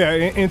 Yeah,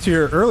 and to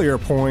your earlier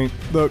point,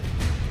 look,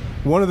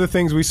 one of the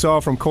things we saw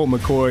from Colt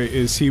McCoy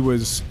is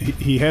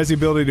he has the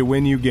ability to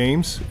win you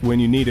games when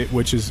you need it,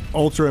 which is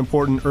ultra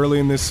important early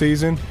in this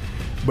season.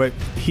 But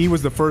he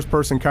was the first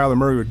person Kyler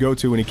Murray would go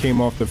to when he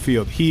came off the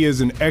field. He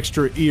is an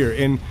extra ear.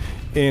 And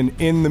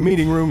in the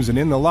meeting rooms and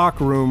in the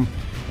locker room,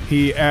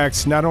 he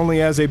acts not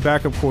only as a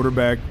backup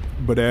quarterback,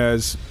 but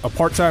as a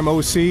part-time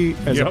OC,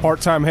 as a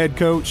part-time head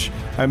coach.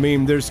 I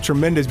mean, there's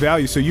tremendous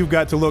value. So you've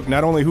got to look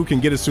not only who can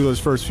get us through those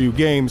first few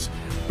games,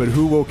 but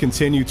who will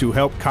continue to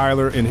help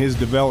Kyler in his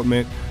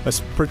development,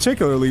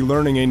 particularly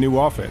learning a new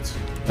offense.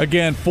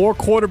 Again, 4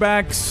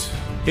 quarterbacks.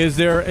 Is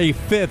there a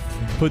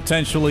 5th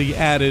potentially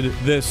added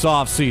this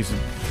offseason?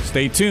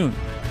 Stay tuned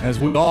as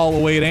we all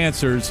await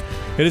answers.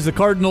 It is the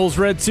Cardinals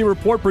Red Sea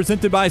Report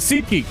presented by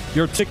SeatGeek,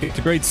 your ticket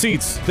to great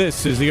seats.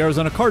 This is the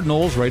Arizona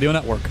Cardinals Radio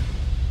Network.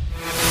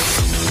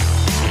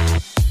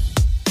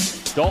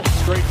 Dalton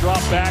straight drop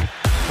back,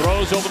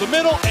 throws over the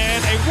middle, and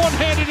a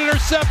one-handed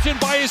interception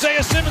by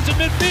Isaiah Simmons in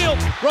midfield.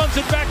 Runs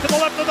it back to the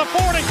left of the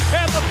 40,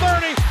 at the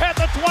 30, at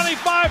the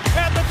 25,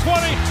 at the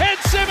 20, and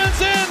Simmons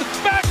in,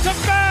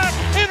 back-to-back.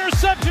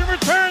 Interception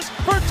returns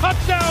for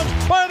touchdowns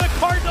by the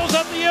Cardinals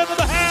at the end of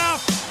the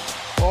half.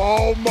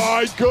 Oh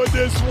my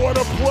goodness, what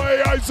a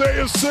play.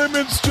 Isaiah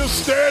Simmons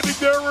just standing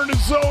there in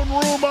his own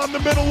room on the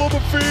middle of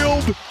the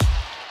field.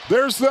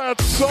 There's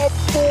that sub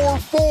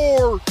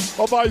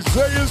 4.4 of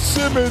Isaiah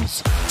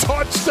Simmons.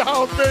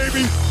 Touchdown,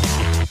 baby.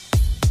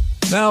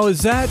 Now,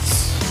 is that,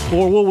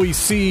 or will we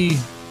see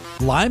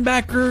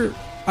linebacker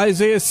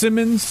Isaiah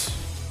Simmons,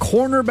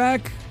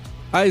 cornerback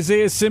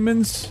Isaiah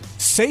Simmons,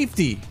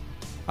 safety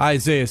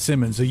Isaiah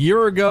Simmons? A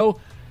year ago,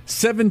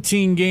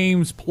 17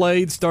 games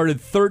played, started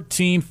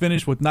 13,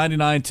 finished with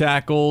 99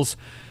 tackles,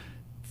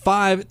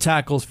 5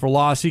 tackles for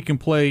loss. He can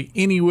play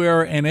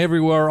anywhere and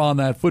everywhere on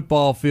that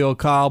football field,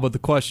 Kyle. But the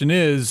question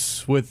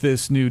is, with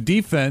this new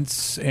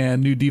defense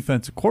and new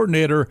defensive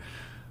coordinator,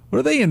 what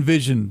do they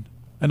envision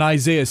an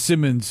Isaiah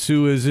Simmons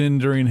who is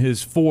entering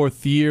his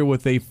 4th year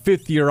with a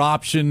 5th-year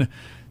option,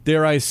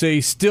 dare I say,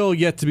 still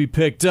yet to be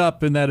picked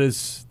up, and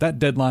that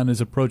deadline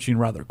is approaching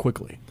rather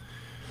quickly?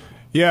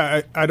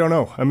 Yeah, I don't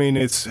know. I mean,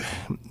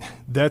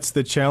 that's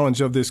the challenge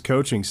of this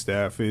coaching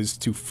staff, is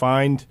to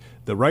find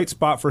the right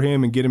spot for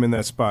him and get him in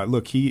that spot.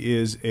 Look, he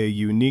is a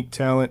unique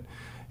talent.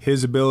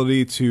 His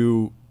ability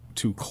to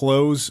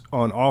close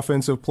on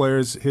offensive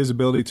players, his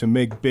ability to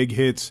make big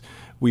hits.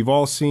 We've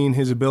all seen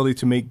his ability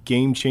to make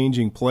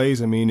game-changing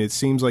plays. I mean, it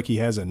seems like he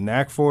has a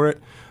knack for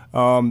it.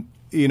 And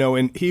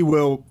he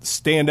will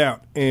stand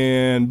out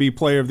and be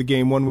player of the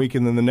game one week,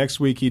 and then the next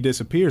week he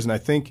disappears. And I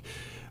think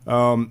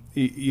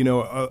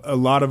a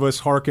lot of us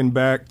harken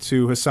back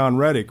to Hassan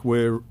Reddick,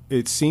 where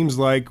it seems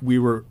like we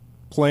were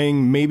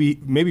playing,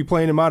 maybe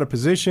playing him out of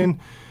position,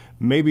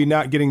 maybe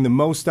not getting the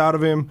most out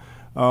of him.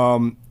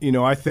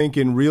 I think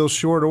in real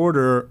short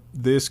order,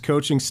 this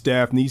coaching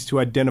staff needs to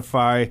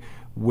identify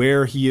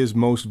where he is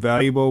most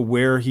valuable,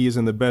 where he is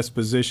in the best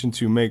position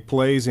to make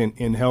plays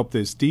and help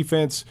this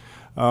defense,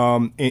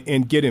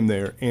 and get him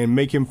there and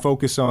make him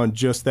focus on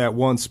just that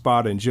one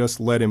spot and just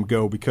let him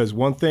go. Because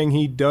one thing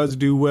he does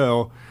do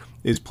well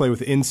is play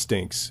with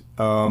instincts.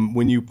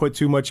 When you put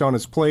too much on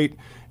his plate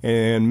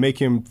and make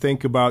him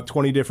think about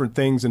 20 different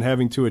things and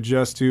having to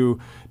adjust to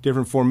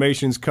different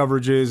formations,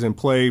 coverages, and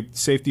play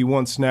safety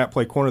one snap,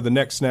 play corner the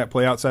next snap,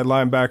 play outside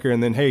linebacker,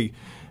 and then, hey,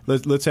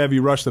 let's have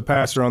you rush the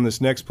passer on this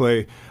next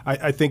play.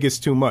 I think it's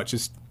too much.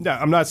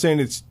 I'm not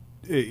saying it's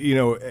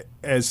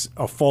as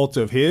a fault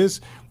of his.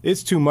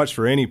 It's too much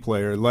for any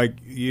player. Like,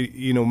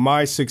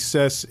 my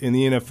success in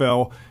the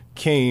NFL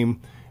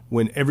came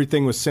when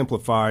everything was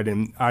simplified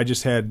and I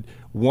just had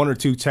 1 or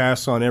 2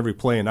 tasks on every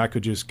play and I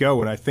could just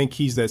go. And I think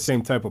he's that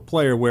same type of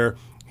player where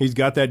he's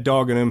got that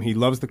dog in him. He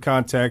loves the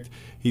contact.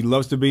 He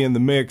loves to be in the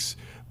mix,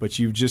 but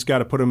you've just got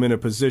to put him in a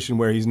position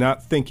where he's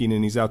not thinking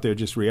and he's out there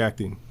just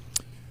reacting.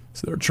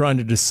 So they're trying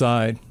to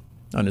decide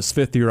on his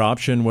 5th-year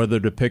option whether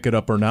to pick it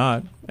up or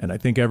not. And I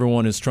think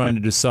everyone is trying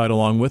to decide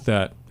along with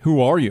that.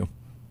 Who are you?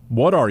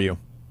 What are you?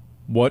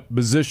 What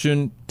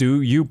position do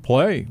you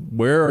play?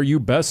 Where are you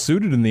best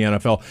suited in the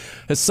NFL?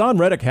 Hassan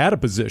Reddick had a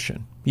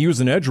position. He was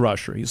an edge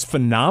rusher. He's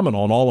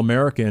phenomenal, an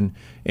All-American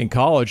in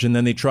college, and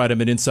then they tried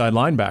him at inside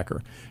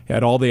linebacker. He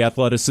had all the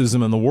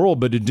athleticism in the world,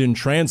 but it didn't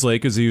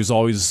translate because he was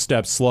always a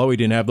step slow. He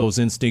didn't have those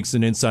instincts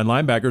in inside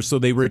linebacker, so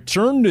they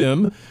returned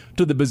him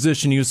to the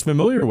position he was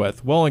familiar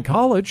with. Well, in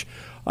college,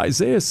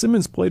 Isaiah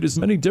Simmons played as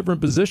many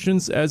different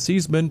positions as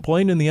he's been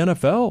playing in the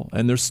NFL,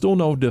 and there's still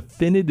no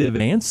definitive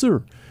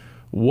answer.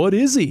 What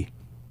is he?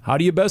 How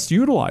do you best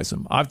utilize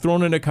him? I've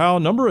thrown in a Kyle a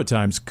number of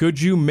times.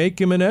 Could you make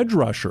him an edge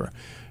rusher?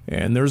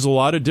 And there's a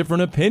lot of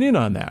different opinion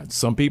on that.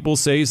 Some people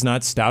say he's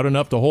not stout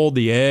enough to hold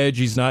the edge.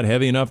 He's not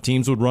heavy enough.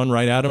 Teams would run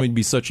right at him. He'd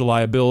be such a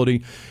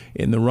liability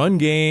in the run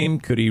game.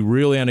 Could he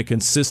really, on a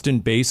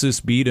consistent basis,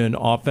 beat an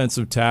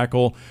offensive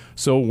tackle?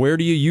 So where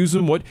do you use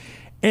him?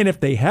 And if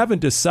they haven't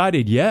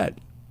decided yet,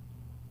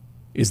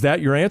 is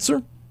that your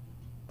answer?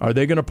 Are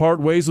they going to part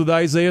ways with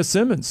Isaiah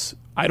Simmons?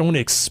 I don't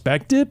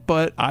expect it,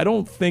 but I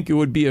don't think it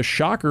would be a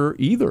shocker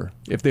either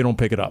if they don't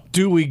pick it up.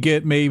 Do we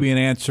get maybe an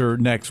answer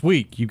next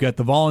week? You got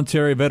the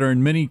voluntary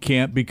veteran mini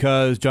camp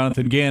because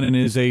Jonathan Gannon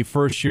is a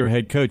first-year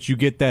head coach. You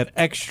get that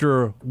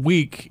extra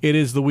week. It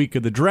is the week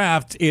of the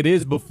draft. It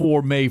is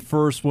before May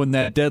 1st when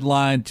that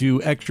deadline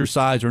to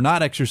exercise or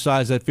not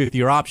exercise that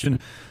 5th-year option.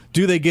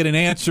 Do they get an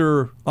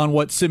answer on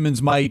what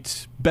Simmons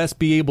might best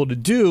be able to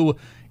do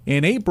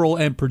in April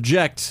and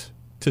project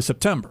to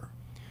September?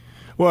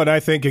 Well, and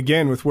I think,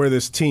 again, with where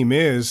this team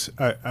is,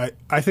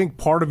 I think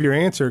part of your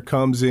answer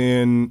comes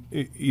in,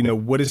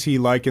 what is he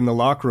like in the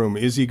locker room?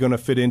 Is he going to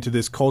fit into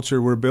this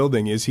culture we're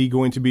building? Is he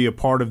going to be a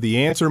part of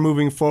the answer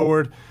moving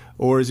forward,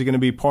 or is he going to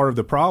be part of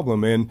the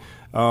problem? And,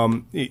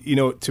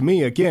 to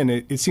me, again,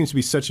 it seems to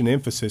be such an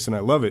emphasis, and I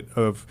love it,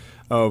 of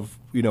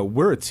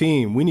we're a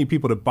team. We need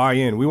people to buy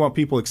in. We want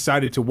people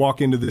excited to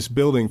walk into this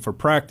building for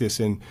practice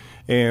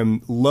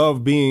and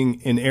love being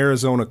an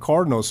Arizona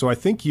Cardinal. So I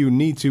think you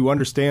need to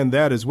understand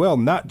that as well,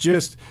 not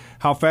just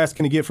how fast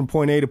can he get from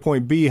point A to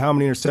point B, how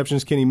many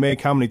interceptions can he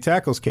make, how many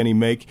tackles can he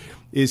make.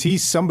 Is he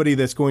somebody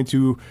that's going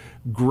to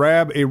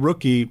grab a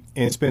rookie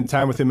and spend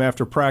time with him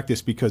after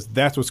practice because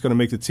that's what's going to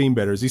make the team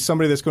better? Is he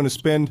somebody that's going to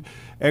spend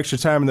extra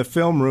time in the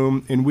film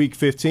room in week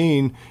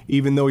 15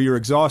 even though you're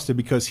exhausted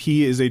because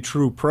he is a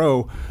true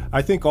pro?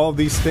 I think all of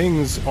these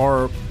things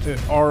are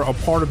a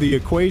part of the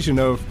equation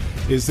of,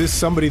 is this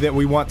somebody that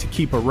we want to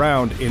keep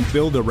around and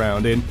build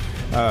around? And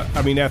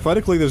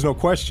athletically, there's no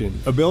question.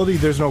 Ability,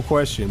 there's no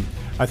question.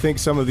 I think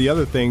some of the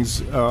other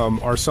things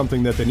are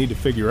something that they need to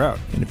figure out.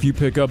 And if you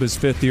pick up his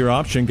fifth-year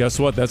option, guess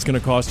what? That's going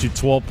to cost you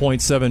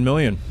 $12.7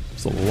 million.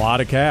 It's a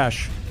lot of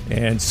cash.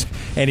 And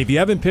if you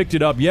haven't picked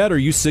it up yet, are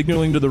you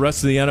signaling to the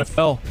rest of the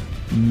NFL,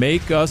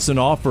 make us an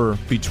offer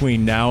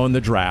between now and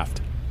the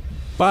draft?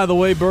 By the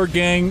way, Bird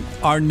Gang,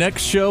 our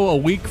next show a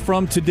week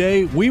from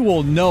today, we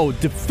will know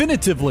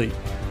definitively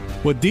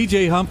what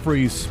DJ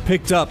Humphries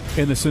picked up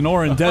in the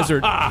Sonoran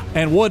Desert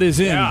and what is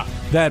in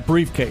that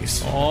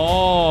briefcase.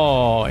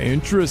 Oh,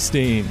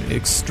 interesting.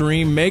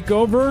 Extreme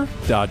makeover, ...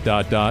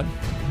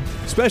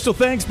 Special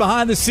thanks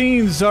behind the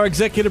scenes, our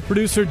executive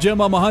producer, Jim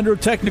Almohandro,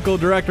 technical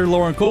director,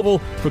 Lauren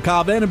Koval. For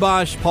Kyle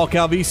Vandenbosch, Paul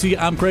Calvisi,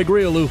 I'm Craig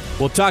Riolu.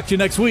 We'll talk to you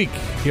next week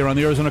here on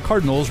the Arizona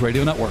Cardinals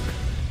Radio Network.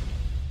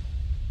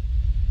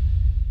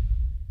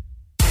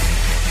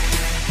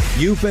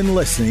 You've been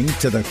listening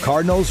to the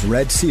Cardinals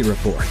Red Sea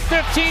Report.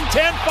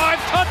 15-10-5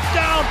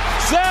 touchdown.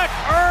 Zach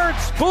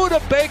Ertz. Budda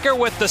Baker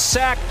with the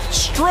sack.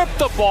 Stripped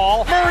the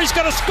ball. Murray's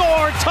going to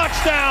score.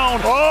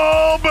 Touchdown.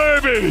 Oh,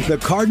 baby. The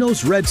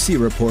Cardinals Red Sea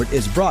Report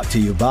is brought to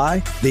you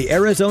by the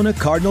Arizona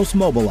Cardinals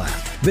mobile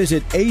app.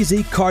 Visit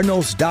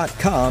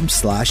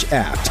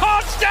azcardinals.com/app.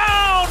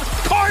 Touchdown.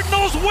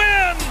 Cardinals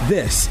win.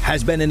 This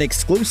has been an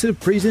exclusive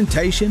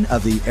presentation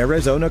of the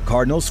Arizona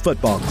Cardinals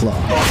Football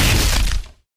Club.